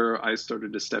that's where I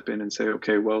started to step in and say,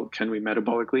 okay, well, can we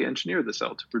metabolically engineer the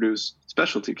cell to produce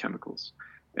specialty chemicals?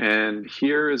 And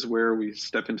here is where we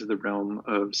step into the realm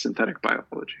of synthetic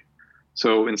biology.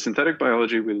 So in synthetic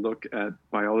biology, we look at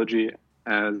biology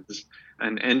as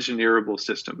an engineerable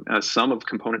system, as sum of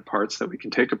component parts that we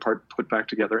can take apart, put back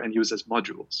together, and use as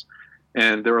modules.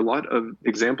 And there are a lot of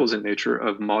examples in nature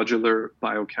of modular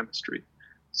biochemistry.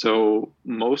 So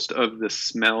most of the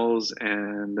smells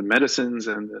and the medicines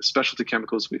and the specialty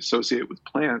chemicals we associate with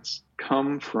plants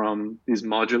come from these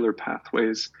modular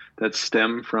pathways that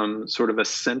stem from sort of a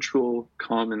central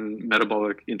common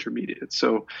metabolic intermediate.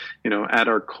 So, at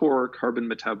our core, carbon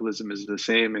metabolism is the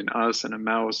same in us and a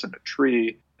mouse and a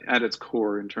tree at its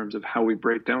core in terms of how we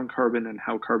break down carbon and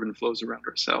how carbon flows around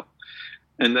our cell.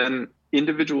 And then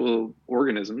individual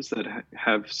organisms that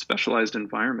have specialized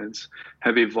environments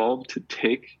have evolved to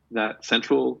take that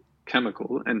central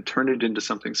chemical and turn it into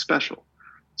something special.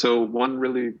 So one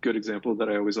really good example that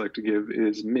I always like to give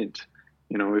is mint.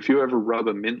 If you ever rub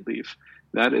a mint leaf,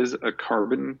 that is a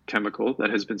carbon chemical that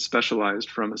has been specialized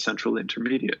from a central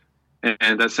intermediate.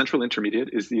 And that central intermediate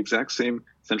is the exact same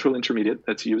central intermediate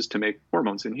that's used to make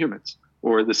hormones in humans,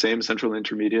 or the same central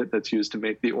intermediate that's used to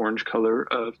make the orange color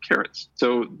of carrots.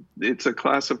 So it's a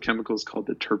class of chemicals called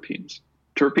the terpenes.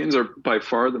 Terpenes are by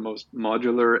far the most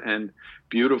modular and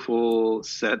beautiful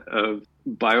set of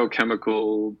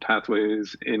biochemical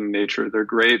pathways in nature. They're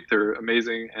great, they're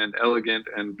amazing and elegant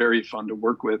and very fun to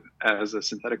work with as a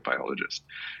synthetic biologist,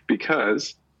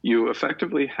 because you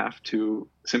effectively have to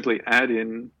simply add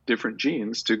in different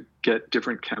genes to get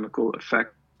different chemical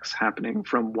effects happening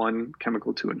from one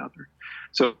chemical to another.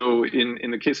 So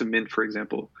in the case of mint, for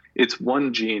example, it's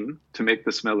one gene to make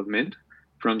the smell of mint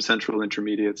from central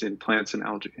intermediates in plants and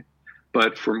algae.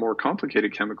 But for more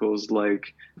complicated chemicals,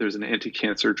 like there's an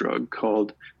anti-cancer drug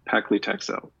called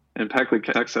paclitaxel. And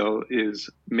paclitaxel is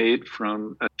made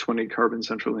from a 20 carbon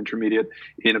central intermediate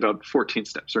in about 14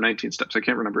 steps or 19 steps. I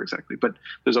can't remember exactly, but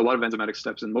there's a lot of enzymatic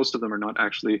steps, and most of them are not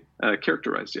actually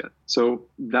characterized yet. So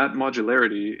that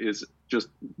modularity is just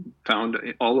found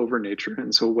all over nature.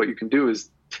 And so what you can do is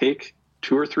take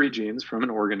 2 or 3 genes from an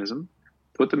organism,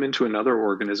 put them into another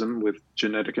organism with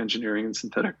genetic engineering and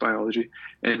synthetic biology,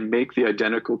 and make the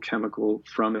identical chemical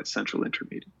from its central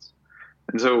intermediates.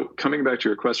 And so coming back to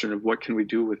your question of what can we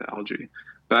do with algae,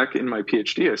 back in my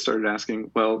PhD, I started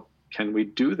asking, well, can we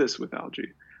do this with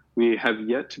algae? We have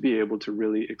yet to be able to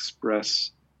really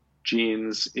express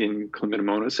genes in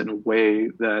Chlamydomonas in a way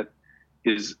that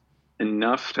is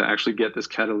enough to actually get this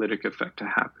catalytic effect to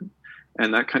happen.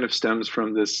 And that kind of stems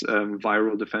from this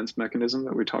viral defense mechanism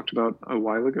that we talked about a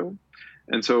while ago.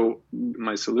 And so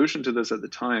my solution to this at the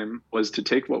time was to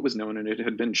take what was known, and it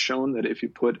had been shown that if you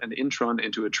put an intron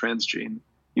into a transgene,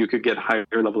 you could get higher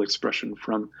level expression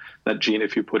from that gene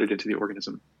if you put it into the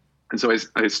organism. And so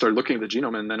I started looking at the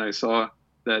genome, and then I saw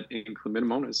that in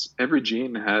Chlamydomonas, every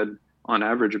gene had on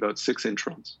average about 6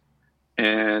 introns.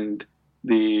 And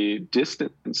the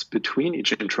distance between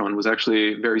each intron was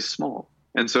actually very small.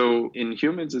 And so in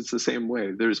humans, it's the same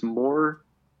way. There's more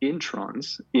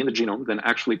introns in the genome than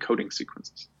actually coding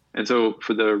sequences. And so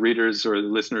for the readers or the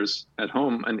listeners at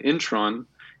home, an intron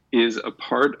is a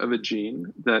part of a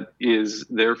gene that is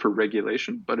there for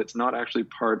regulation, but it's not actually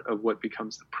part of what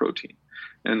becomes the protein.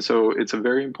 And so it's a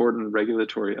very important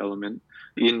regulatory element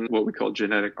in what we call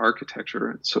genetic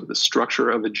architecture, so the structure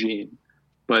of a gene,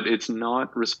 but it's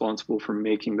not responsible for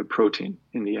making the protein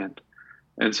in the end.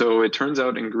 And so it turns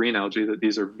out in green algae that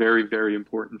these are very, very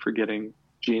important for getting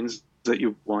genes that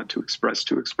you want to express.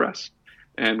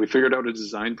 And we figured out a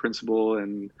design principle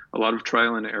and a lot of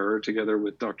trial and error together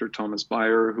with Dr. Thomas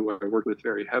Beyer, who I worked with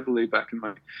very heavily back in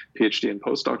my PhD and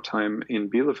postdoc time in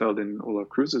Bielefeld in Olaf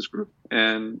Kruz's group.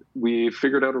 And we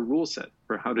figured out a rule set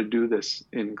for how to do this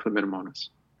in Chlamydomonas.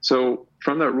 So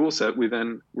from that rule set, we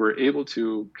then were able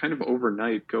to kind of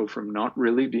overnight go from not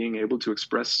really being able to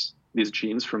express these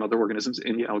genes from other organisms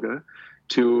in the alga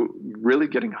to really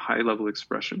getting high level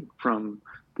expression from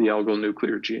the algal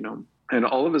nuclear genome. And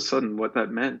all of a sudden, what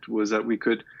that meant was that we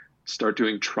could start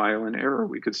doing trial and error.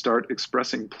 We could start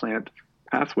expressing plant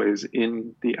pathways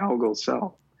in the algal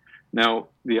cell. Now,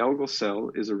 the algal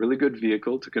cell is a really good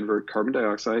vehicle to convert carbon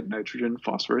dioxide, nitrogen,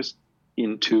 phosphorus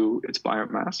into its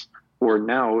biomass, or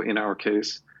now, in our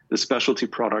case, the specialty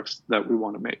products that we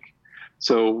want to make.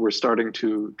 So we're starting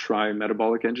to try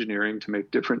metabolic engineering to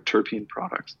make different terpene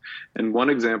products. And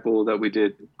one example that we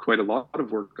did quite a lot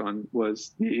of work on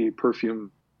was the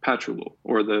perfume patchouli,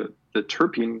 or the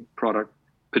terpene product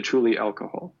patchouli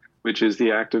alcohol, which is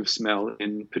the active smell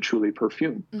in patchouli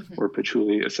perfume or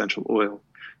patchouli essential oil.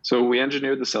 So we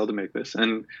engineered the cell to make this.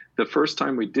 And the first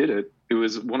time we did it, it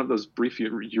was one of those brief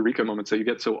eureka moments that you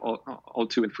get so all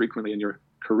too infrequently in your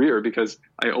career, because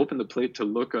I opened the plate to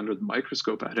look under the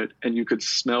microscope at it, and you could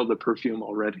smell the perfume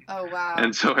already. Oh, wow.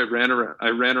 And so I ran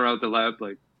around the lab,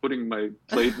 like putting my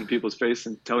plate in people's face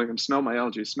and telling them, smell my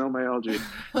algae.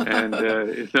 And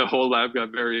the whole lab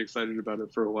got very excited about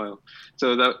it for a while.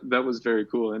 So that was very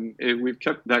cool. And we've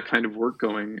kept that kind of work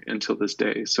going until this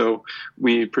day. So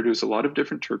we produce a lot of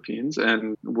different terpenes,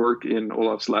 and work in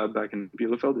Olaf's lab back in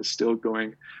Bielefeld is still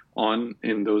going on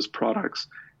in those products.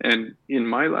 And in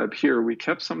my lab here, we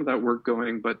kept some of that work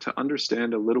going, but to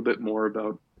understand a little bit more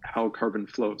about how carbon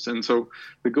flows. And so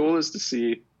the goal is to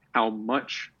see how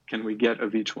much can we get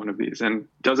of each one of these, and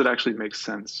does it actually make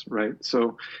sense, right?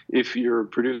 So if you're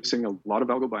producing a lot of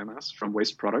algal biomass from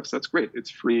waste products, that's great.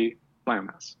 It's free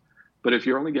biomass. But if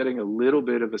you're only getting a little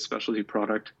bit of a specialty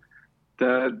product,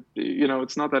 that,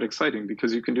 it's not that exciting,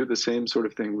 because you can do the same sort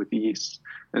of thing with yeast.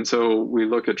 And so we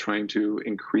look at trying to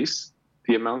increase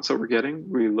the amounts that we're getting,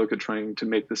 we look at trying to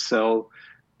make the cell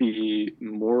be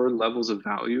more levels of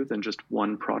value than just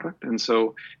one product. And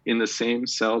so in the same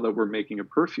cell that we're making a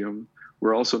perfume,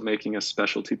 we're also making a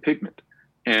specialty pigment.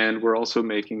 And we're also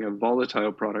making a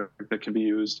volatile product that can be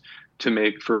used to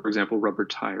make, for example, rubber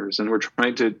tires. And we're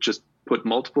trying to just put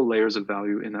multiple layers of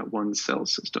value in that one cell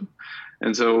system.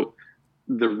 And so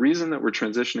the reason that we're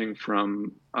transitioning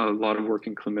from a lot of work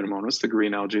in Chlamydomonas, the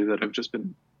green algae that I've just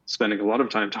been spending a lot of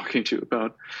time talking to you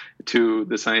about, to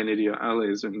the Cyanidia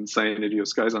ales and Cyanidia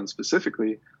schizon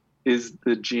specifically, is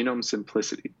the genome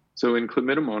simplicity. So in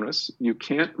Chlamydomonas, you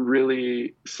can't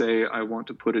really say, I want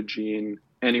to put a gene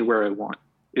anywhere I want.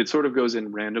 It sort of goes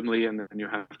in randomly, and then you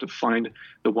have to find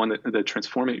the one that the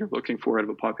transformant you're looking for out of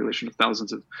a population of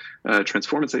thousands of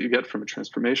transformants that you get from a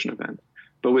transformation event.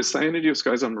 But with Cyanidia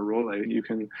schizon marole, you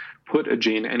can put a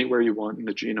gene anywhere you want in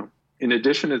the genome. In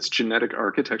addition, its genetic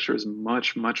architecture is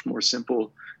much, much more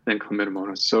simple than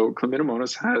Chlamydomonas. So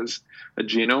Chlamydomonas has a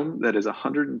genome that is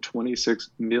 126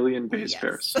 million base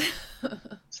pairs.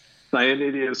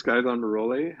 Cyanidia schizon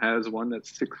marole has one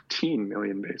that's 16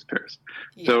 million base pairs.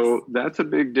 Yes. So that's a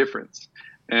big difference.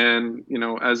 And, you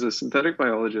know, as a synthetic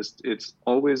biologist, it's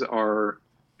always our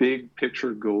big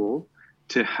picture goal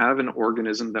to have an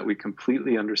organism that we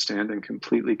completely understand and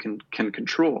completely can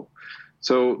control.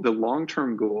 So the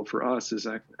long-term goal for us is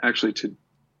actually to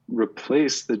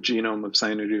replace the genome of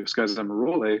Cyanidia schizon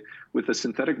marole with a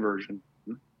synthetic version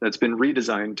that's been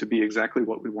redesigned to be exactly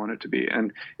what we want it to be.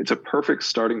 And it's a perfect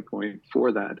starting point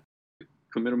for that.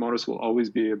 Chlamydomonas will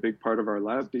always be a big part of our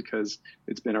lab because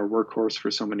it's been our workhorse for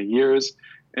so many years.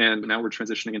 And now we're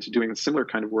transitioning into doing a similar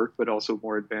kind of work, but also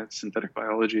more advanced synthetic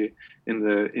biology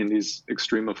in these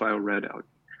extremophile red algae.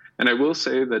 And I will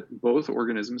say that both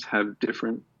organisms have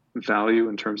different value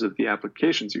in terms of the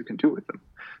applications you can do with them.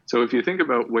 So if you think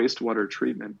about wastewater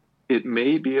treatment, it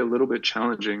may be a little bit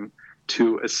challenging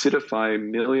to acidify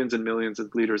millions and millions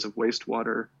of liters of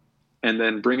wastewater and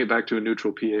then bring it back to a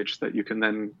neutral pH that you can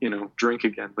then, drink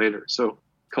again later. So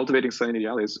cultivating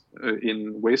Cyanidia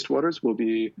in wastewaters will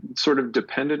be sort of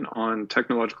dependent on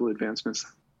technological advancements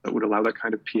that would allow that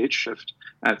kind of pH shift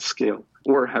at scale,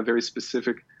 or have very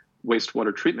specific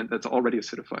wastewater treatment that's already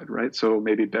acidified, right? So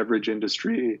maybe beverage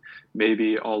industry,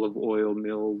 maybe olive oil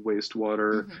mill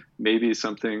wastewater, maybe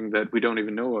something that we don't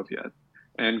even know of yet.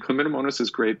 And Chlamydomonas is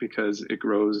great because it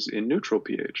grows in neutral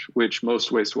pH, which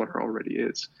most wastewater already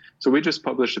is. So we just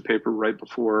published a paper right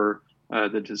before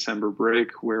the December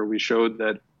break where we showed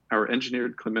that our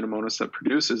engineered Chlamydomonas that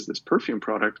produces this perfume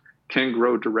product can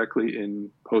grow directly in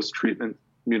post-treatment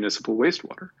municipal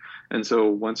wastewater. And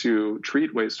so once you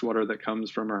treat wastewater that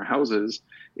comes from our houses,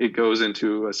 it goes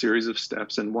into a series of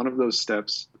steps. And one of those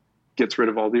steps gets rid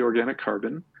of all the organic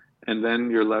carbon. And then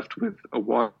you're left with a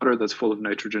water that's full of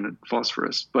nitrogen and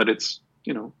phosphorus. But it's,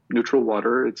 neutral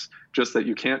water. It's just that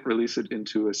you can't release it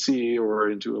into a sea or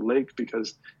into a lake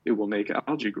because it will make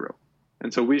algae grow.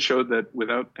 And so we showed that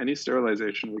without any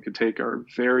sterilization, we could take our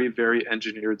very, very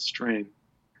engineered strain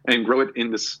and grow it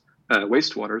in this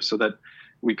wastewater so that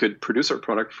we could produce our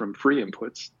product from free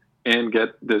inputs and get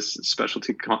this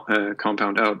specialty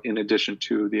compound out in addition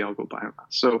to the algal biomass.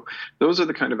 So those are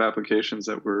the kind of applications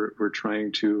that we're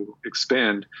trying to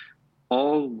expand,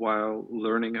 all while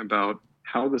learning about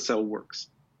how the cell works.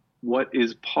 What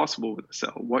is possible with the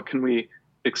cell? What can we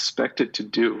expect it to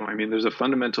do? I mean, there's a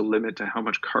fundamental limit to how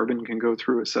much carbon can go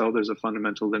through a cell. There's a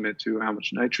fundamental limit to how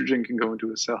much nitrogen can go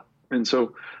into a cell. And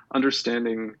so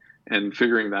understanding and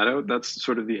figuring that out, that's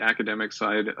sort of the academic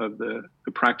side of the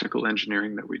practical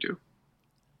engineering that we do.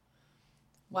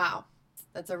 Wow.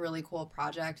 That's a really cool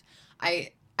project.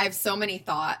 I have so many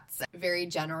thoughts. Very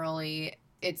generally,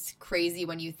 it's crazy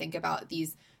when you think about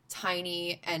these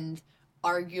tiny and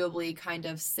arguably kind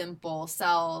of simple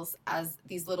cells as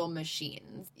these little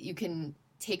machines. You can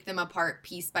take them apart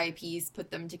piece by piece,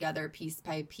 put them together piece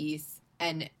by piece,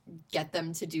 and get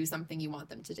them to do something you want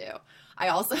them to do. I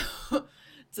also...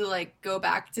 to go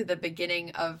back to the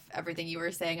beginning of everything you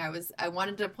were saying, I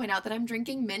wanted to point out that I'm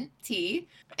drinking mint tea.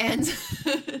 And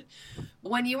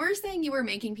when you were saying you were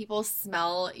making people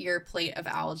smell your plate of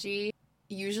algae,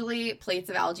 usually plates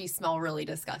of algae smell really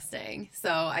disgusting.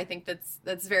 So I think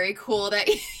that's very cool that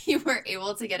you were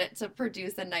able to get it to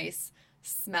produce a nice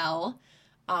smell.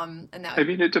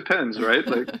 It depends, right?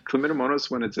 Like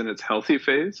Chlamydomonas, when it's in its healthy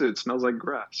phase, it smells like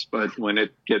grass. But when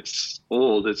it gets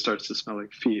old, it starts to smell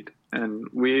like feed. And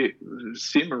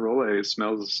C. marole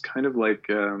smells kind of like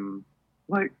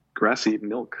grassy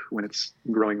milk when it's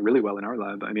growing really well in our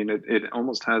lab. I mean, it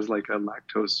almost has like a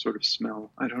lactose sort of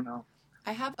smell. I don't know.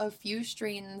 I have a few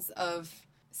strains of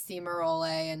C. marole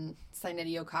and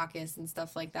Cynidiococcus and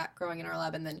stuff like that growing in our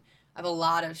lab. And then I have a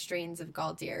lot of strains of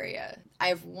Gaultheria. I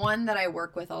have one that I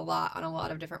work with a lot on a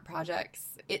lot of different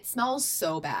projects. It smells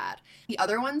so bad. The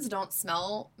other ones don't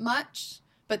smell much,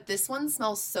 but this one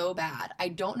smells so bad. I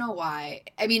don't know why.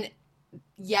 I mean,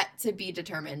 yet to be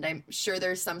determined. I'm sure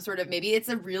there's some sort of, maybe it's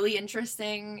a really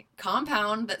interesting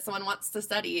compound that someone wants to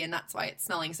study and that's why it's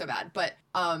smelling so bad. But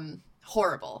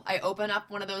horrible. I open up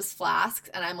one of those flasks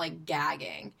and I'm like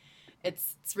gagging.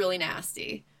 It's really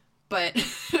nasty. But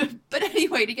but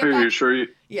anyway, to get back. Are you sure?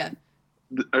 Yeah.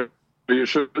 Are you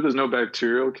sure there's no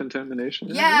bacterial contamination?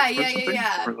 Yeah.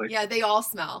 Like... Yeah, they all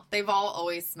smell. They've all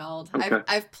always smelled. Okay.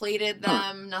 I've plated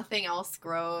them. Nothing else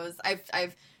grows.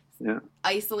 I've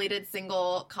isolated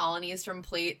single colonies from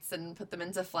plates and put them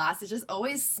into flasks. It just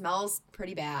always smells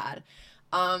pretty bad.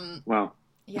 Wow.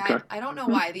 Yeah, okay. I don't know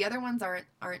why. The other ones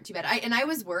aren't too bad. I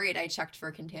was worried. I checked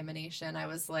for contamination. I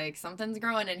was like, something's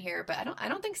growing in here, but I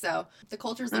don't think so. The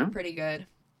cultures look pretty good.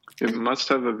 It must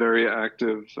have a very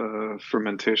active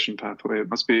fermentation pathway. It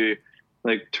must be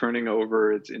like turning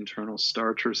over its internal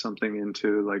starch or something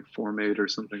into like formate or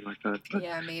something like that. But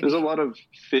yeah, maybe. There's a lot of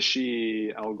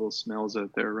fishy algal smells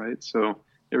out there, right? So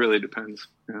it really depends.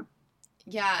 Yeah.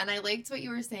 Yeah, and I liked what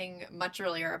you were saying much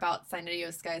earlier about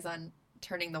Cynodioscies on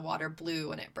turning the water blue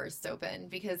when it bursts open,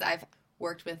 because I've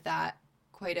worked with that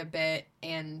quite a bit.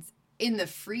 And in the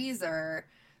freezer,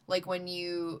 like when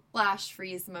you flash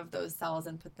freeze some of those cells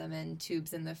and put them in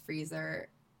tubes in the freezer,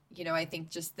 you know, I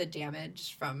think just the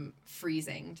damage from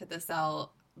freezing to the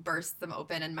cell bursts them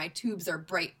open, and my tubes are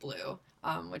bright blue,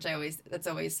 which that's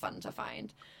always fun to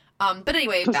find. But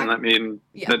anyway, doesn't that mean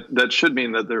that should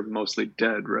mean that they're mostly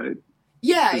dead, right?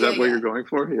 Yeah. Is that what you're going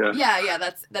for? Yeah. Yeah.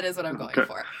 That is what I'm going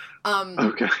for.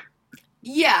 Okay.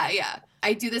 Yeah.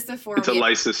 I do this before. It's a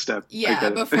lysis step. Yeah,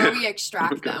 before we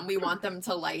extract them, we want them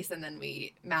to lyse, and then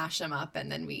we mash them up,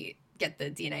 and then we get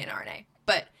the DNA and RNA.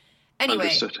 But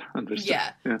anyway, Understood.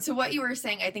 Yeah. So what you were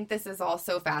saying, I think this is all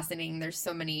so fascinating. There's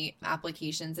so many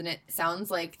applications, and it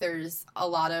sounds like there's a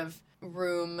lot of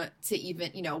room to even,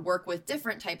 you know, work with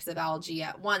different types of algae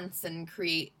at once and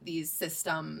create these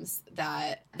systems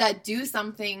that do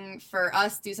something for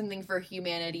us, do something for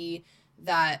humanity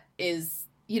that is,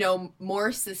 you know,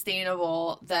 more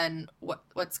sustainable than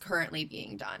what's currently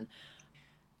being done.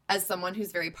 As someone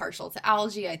who's very partial to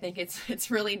algae, I think it's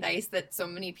really nice that so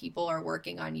many people are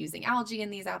working on using algae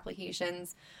in these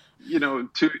applications. You know,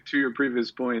 to your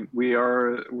previous point,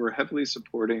 we're heavily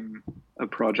supporting a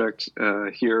project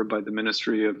here by the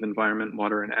Ministry of Environment,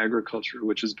 Water and Agriculture,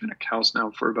 which has been a CAUS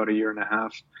now for about a year and a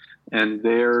half. And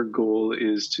their goal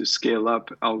is to scale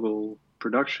up algal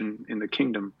production in the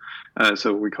kingdom.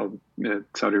 So we call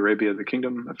Saudi Arabia the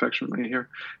kingdom affectionately here.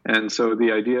 And so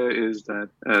the idea is that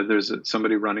there's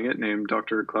somebody running it named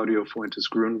Dr. Claudio Fuentes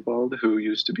Grunwald, who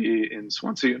used to be in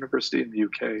Swansea University in the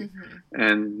UK. Mm-hmm.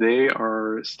 And they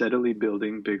are steadily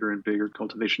building bigger and bigger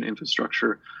cultivation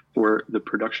infrastructure for the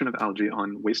production of algae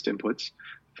on waste inputs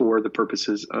for the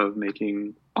purposes of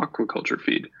making aquaculture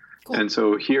feed. Cool. And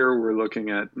so here we're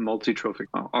looking at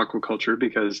multi-trophic aquaculture,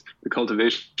 because the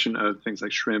cultivation of things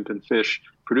like shrimp and fish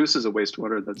produces a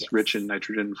wastewater that's rich in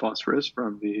nitrogen and phosphorus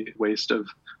from the waste of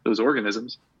those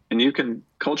organisms. And you can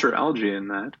culture algae in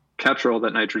that, capture all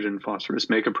that nitrogen and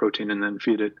phosphorus, make a protein, and then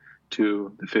feed it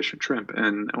to the fish and shrimp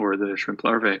or the shrimp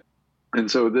larvae. And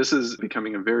so this is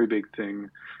becoming a very big thing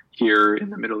here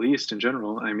in the Middle East in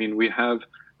general. I mean, we have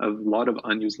a lot of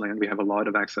unused land. We have a lot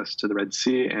of access to the Red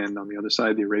Sea, and on the other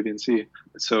side, the Arabian Sea.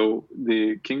 So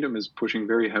the kingdom is pushing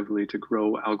very heavily to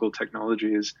grow algal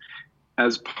technologies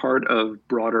as part of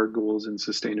broader goals in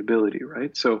sustainability,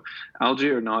 right? So algae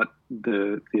are not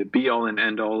the be-all and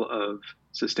end-all of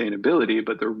sustainability,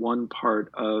 but they're one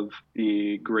part of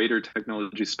the greater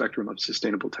technology spectrum of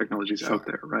sustainable technologies out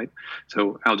there, right?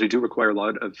 So algae do require a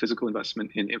lot of physical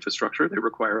investment in infrastructure. They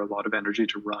require a lot of energy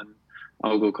to run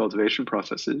algal cultivation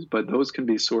processes, but those can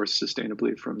be sourced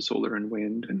sustainably from solar and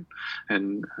wind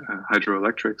and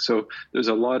hydroelectric. So there's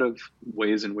a lot of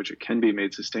ways in which it can be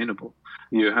made sustainable.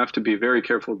 You have to be very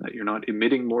careful that you're not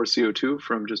emitting more CO2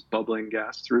 from just bubbling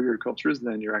gas through your cultures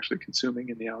than you're actually consuming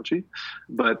in the algae.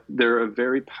 But they're a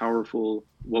very powerful,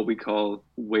 what we call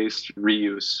waste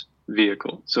reuse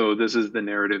vehicle. So this is the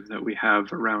narrative that we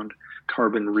have around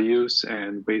carbon reuse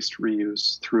and waste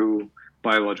reuse through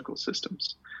biological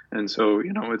systems. And so,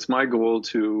 you know, it's my goal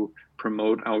to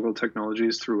promote algal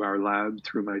technologies through our lab,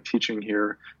 through my teaching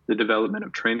here, the development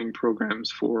of training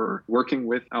programs for working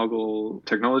with algal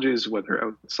technologies, whether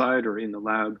outside or in the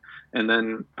lab. And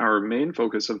then our main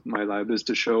focus of my lab is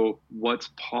to show what's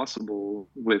possible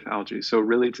with algae. So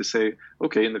really to say,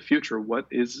 okay, in the future, what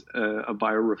is a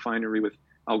biorefinery with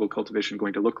algal cultivation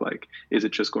going to look like? Is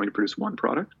it just going to produce one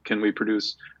product? Can we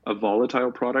produce a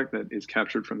volatile product that is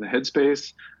captured from the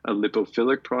headspace, a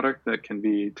lipophilic product that can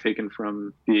be taken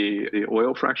from the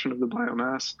oil fraction of the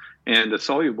biomass, and a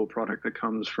soluble product that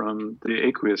comes from the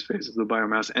aqueous phase of the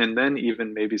biomass, and then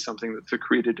even maybe something that's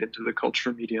secreted into the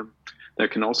culture medium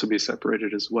that can also be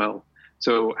separated as well?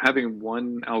 So having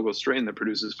one algal strain that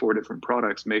produces 4 different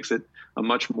products makes it a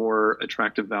much more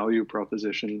attractive value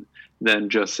proposition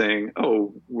than just saying,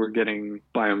 oh, we're getting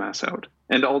biomass out.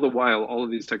 And all the while, all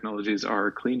of these technologies are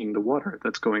cleaning the water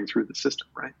that's going through the system,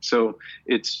 right? So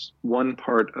it's one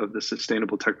part of the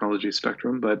sustainable technology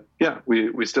spectrum, but yeah,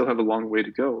 we still have a long way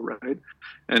to go, right?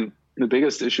 And the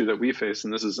biggest issue that we face,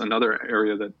 and this is another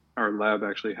area that our lab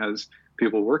actually has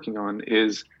people working on,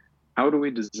 is how do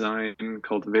we design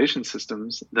cultivation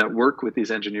systems that work with these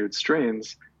engineered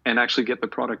strains and actually get the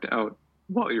product out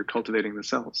while you're cultivating the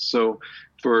cells? So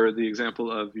for the example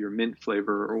of your mint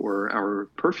flavor or our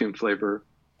perfume flavor,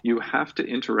 you have to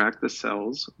interact the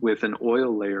cells with an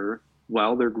oil layer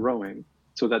while they're growing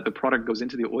so that the product goes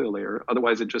into the oil layer.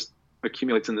 Otherwise, it just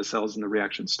accumulates in the cells and the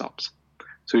reaction stops.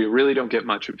 So you really don't get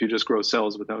much if you just grow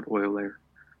cells without oil layer.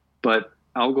 But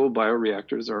algal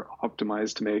bioreactors are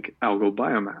optimized to make algal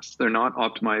biomass. They're not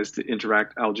optimized to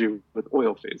interact algae with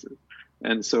oil phases.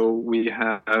 And so we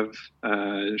have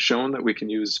shown that we can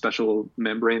use special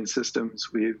membrane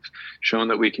systems. We've shown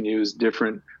that we can use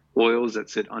different oils that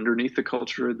sit underneath the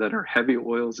culture that are heavy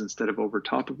oils instead of over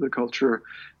top of the culture.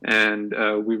 And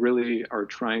we really are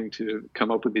trying to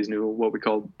come up with these new, what we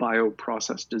call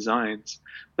bioprocess designs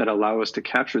that allow us to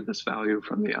capture this value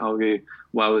from the algae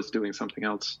while it's doing something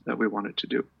else that we want it to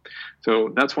do.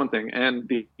 So that's one thing. And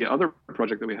the other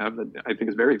project that we have that I think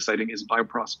is very exciting is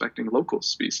bioprospecting local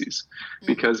species.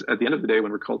 Because at the end of the day,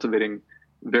 when we're cultivating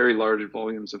very large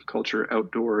volumes of culture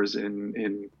outdoors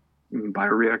in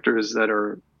bioreactors that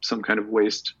are some kind of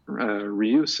waste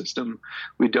reuse system,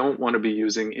 we don't want to be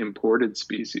using imported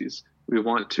species. We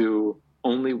want to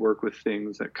only work with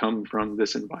things that come from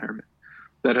this environment.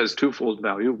 That has twofold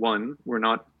value. One, we're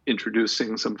not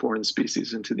introducing some foreign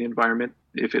species into the environment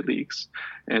if it leaks.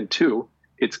 And two,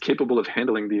 it's capable of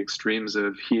handling the extremes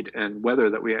of heat and weather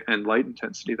and light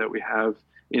intensity that we have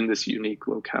in this unique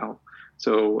locale.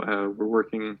 So we're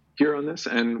working here on this,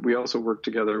 and we also work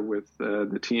together with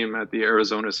the team at the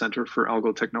Arizona Center for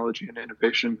Algal Technology and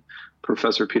Innovation,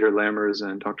 Professor Peter Lammers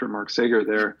and Dr. Mark Sager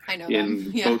there. I know in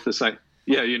them. Yeah. Both the site.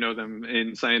 Yeah, you know them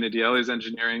in cyanodialysis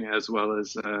engineering as well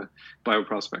as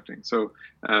bioprospecting. So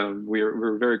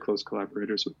we're very close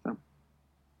collaborators with them.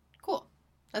 Cool.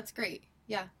 That's great.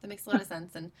 Yeah, that makes a lot of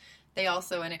sense. And they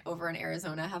also, over in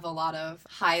Arizona, have a lot of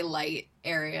high light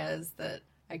areas that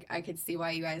I could see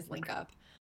why you guys link up.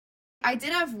 I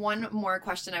did have one more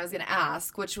question I was going to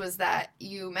ask, which was that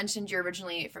you mentioned you're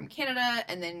originally from Canada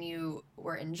and then you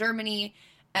were in Germany.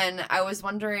 And I was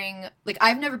wondering,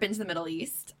 I've never been to the Middle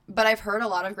East, but I've heard a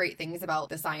lot of great things about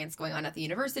the science going on at the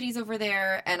universities over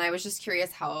there. And I was just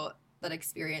curious how that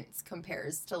experience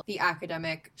compares to the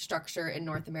academic structure in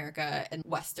North America and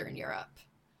Western Europe.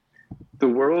 The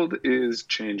world is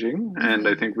changing, and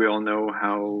I think we all know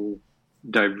how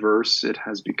diverse it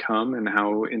has become and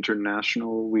how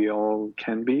international we all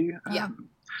can be. Yeah.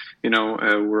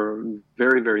 We're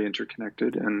very, very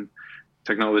interconnected, and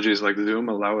technologies like Zoom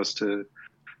allow us to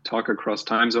talk across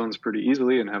time zones pretty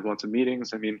easily and have lots of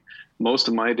meetings. I mean, most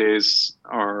of my days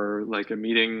are like a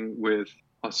meeting with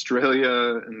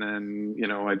Australia, and then,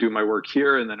 I do my work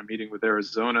here, and then a meeting with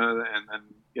Arizona, and then,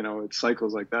 it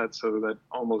cycles like that, so that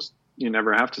almost you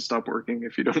never have to stop working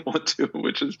if you don't want to,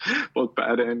 which is both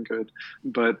bad and good.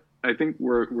 But I think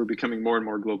we're becoming more and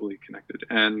more globally connected.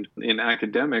 And in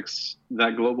academics,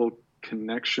 that global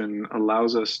connection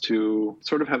allows us to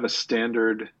sort of have a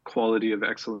standard quality of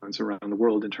excellence around the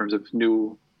world in terms of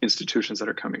new institutions that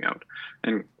are coming out.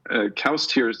 And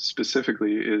KAUST here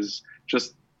specifically is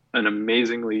just an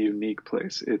amazingly unique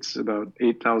place. It's about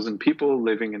 8,000 people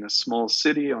living in a small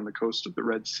city on the coast of the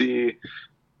Red Sea,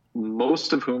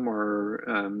 most of whom are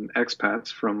expats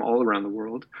from all around the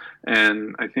world.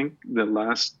 And I think the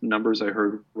last numbers I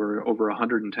heard were over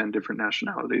 110 different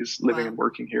nationalities living and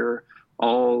working here,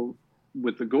 all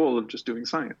with the goal of just doing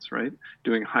science, right?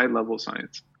 Doing high-level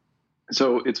science.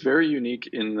 So it's very unique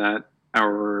in that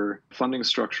our funding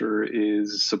structure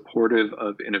is supportive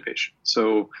of innovation.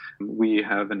 So we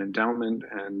have an endowment,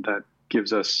 and that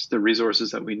gives us the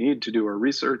resources that we need to do our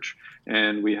research.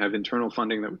 And we have internal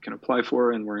funding that we can apply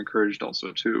for. And we're encouraged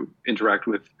also to interact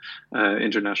with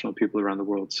international people around the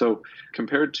world. So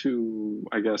compared to,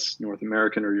 I guess, North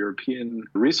American or European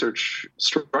research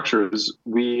structures,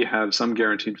 we have some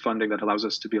guaranteed funding that allows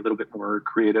us to be a little bit more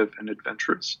creative and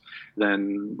adventurous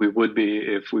than we would be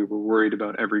if we were worried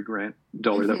about every grant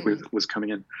dollar that was coming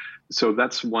in. So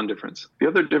that's one difference. The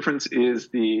other difference is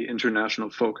the international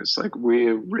focus. Like,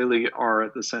 we really are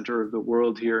at the center of the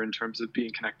world here in terms of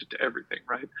being connected to everything,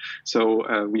 right?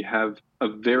 So we have a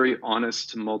very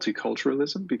honest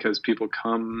multiculturalism because people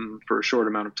come for a short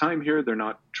amount of time here. They're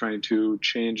not trying to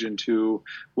change into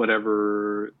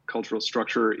whatever cultural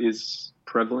structure is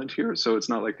prevalent here. So it's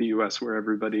not like the US where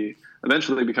everybody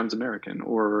eventually becomes American,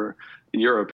 or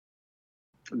Europe.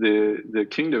 The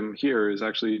kingdom here is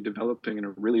actually developing in a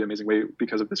really amazing way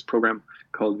because of this program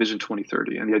called Vision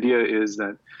 2030. And the idea is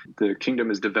that the kingdom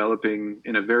is developing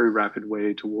in a very rapid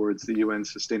way towards the UN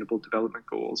Sustainable Development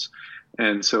Goals.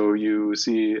 And so you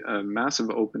see a massive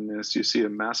openness, you see a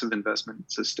massive investment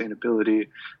in sustainability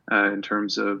in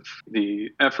terms of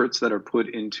the efforts that are put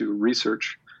into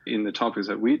research in the topics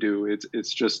that we do.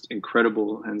 It's just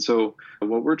incredible. And so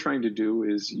what we're trying to do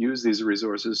is use these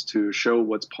resources to show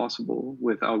what's possible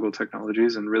with algal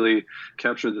technologies and really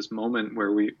capture this moment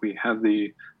where we have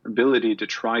the ability to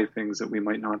try things that we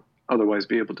might not otherwise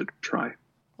be able to try.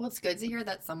 Well, it's good to hear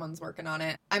that someone's working on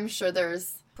it. I'm sure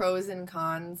there's pros and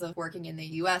cons of working in the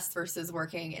US versus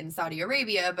working in Saudi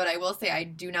Arabia, but I will say I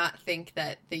do not think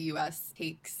that the US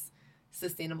takes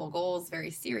sustainable goals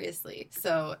very seriously.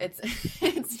 So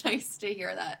it's nice to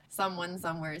hear that someone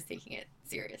somewhere is taking it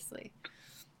seriously.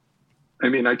 I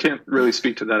mean, I can't really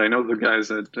speak to that. I know the guys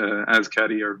at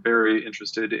ASCADI are very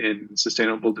interested in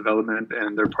sustainable development,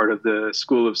 and they're part of the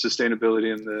School of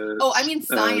Sustainability and the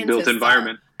scientists built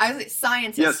environment. I was like,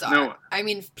 scientists yes, are. No. I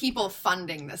mean, people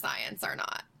funding the science are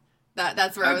not.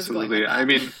 That's where Absolutely. I was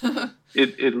going with that. I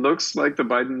mean, it looks like the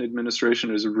Biden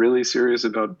administration is really serious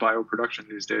about bioproduction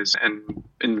these days and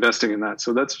investing in that.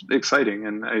 So that's exciting.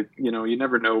 And you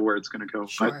never know where it's going to go.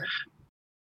 Sure.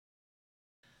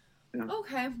 But, yeah.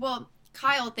 Okay. Well,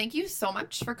 Kyle, thank you so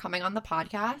much for coming on the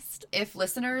podcast. If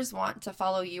listeners want to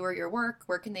follow you or your work,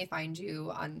 where can they find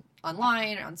you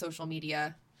online or on social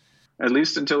media? At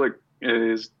least until it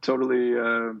is totally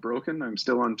broken, I'm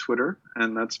still on Twitter,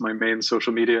 and that's my main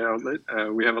social media outlet.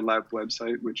 We have a lab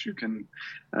website, which you can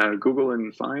Google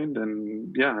and find.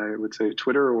 And yeah, I would say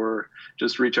Twitter or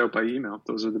just reach out by email.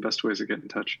 Those are the best ways to get in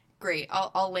touch. Great.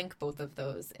 I'll link both of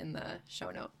those in the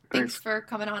show note. Thanks for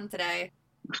coming on today.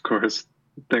 Of course.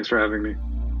 Thanks for having me.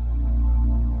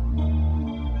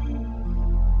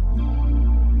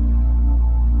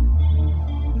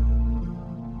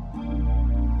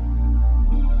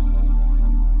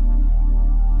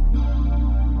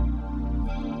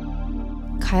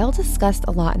 Kyle discussed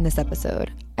a lot in this episode.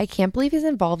 I can't believe he's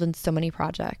involved in so many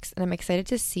projects, and I'm excited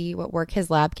to see what work his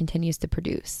lab continues to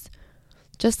produce.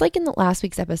 Just like in the last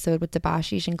week's episode with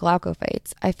debashish and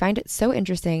glaucophytes, I find it so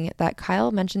interesting that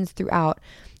Kyle mentions throughout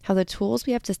how the tools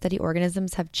we have to study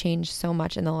organisms have changed so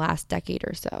much in the last decade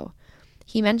or so.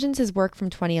 He mentions his work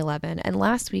from 2011, and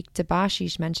last week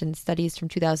debashish mentioned studies from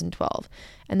 2012,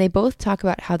 and they both talk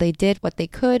about how they did what they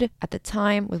could at the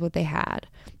time with what they had.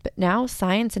 But now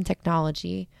science and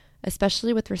technology,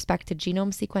 especially with respect to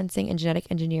genome sequencing and genetic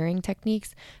engineering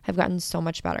techniques, have gotten so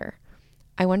much better.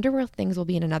 I wonder where things will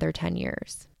be in another 10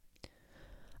 years.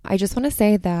 I just want to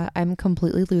say that I'm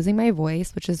completely losing my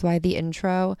voice, which is why the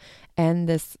intro and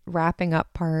this wrapping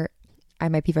up part, I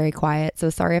might be very quiet. So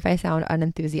sorry if I sound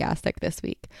unenthusiastic this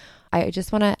week. I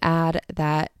just want to add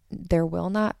that there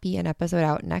will not be an episode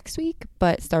out next week,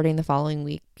 but starting the following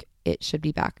week, it should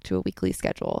be back to a weekly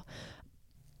schedule.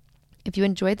 If you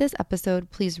enjoyed this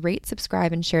episode, please rate,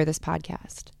 subscribe, and share this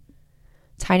podcast.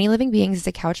 Tiny Living Beings is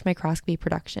a couch microscopy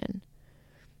production.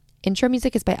 Intro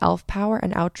music is by Elf Power,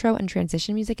 and outro and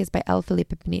transition music is by El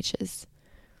Felipe Beniches.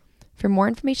 For more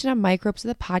information on microbes or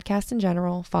the podcast in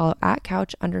general, follow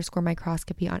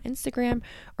 @couch_microscopy on Instagram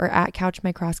or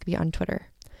 @couchmicroscopy on Twitter.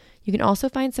 You can also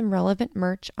find some relevant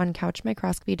merch on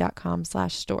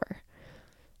couchmicroscopy.com/store.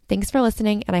 Thanks for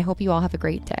listening, and I hope you all have a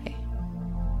great day.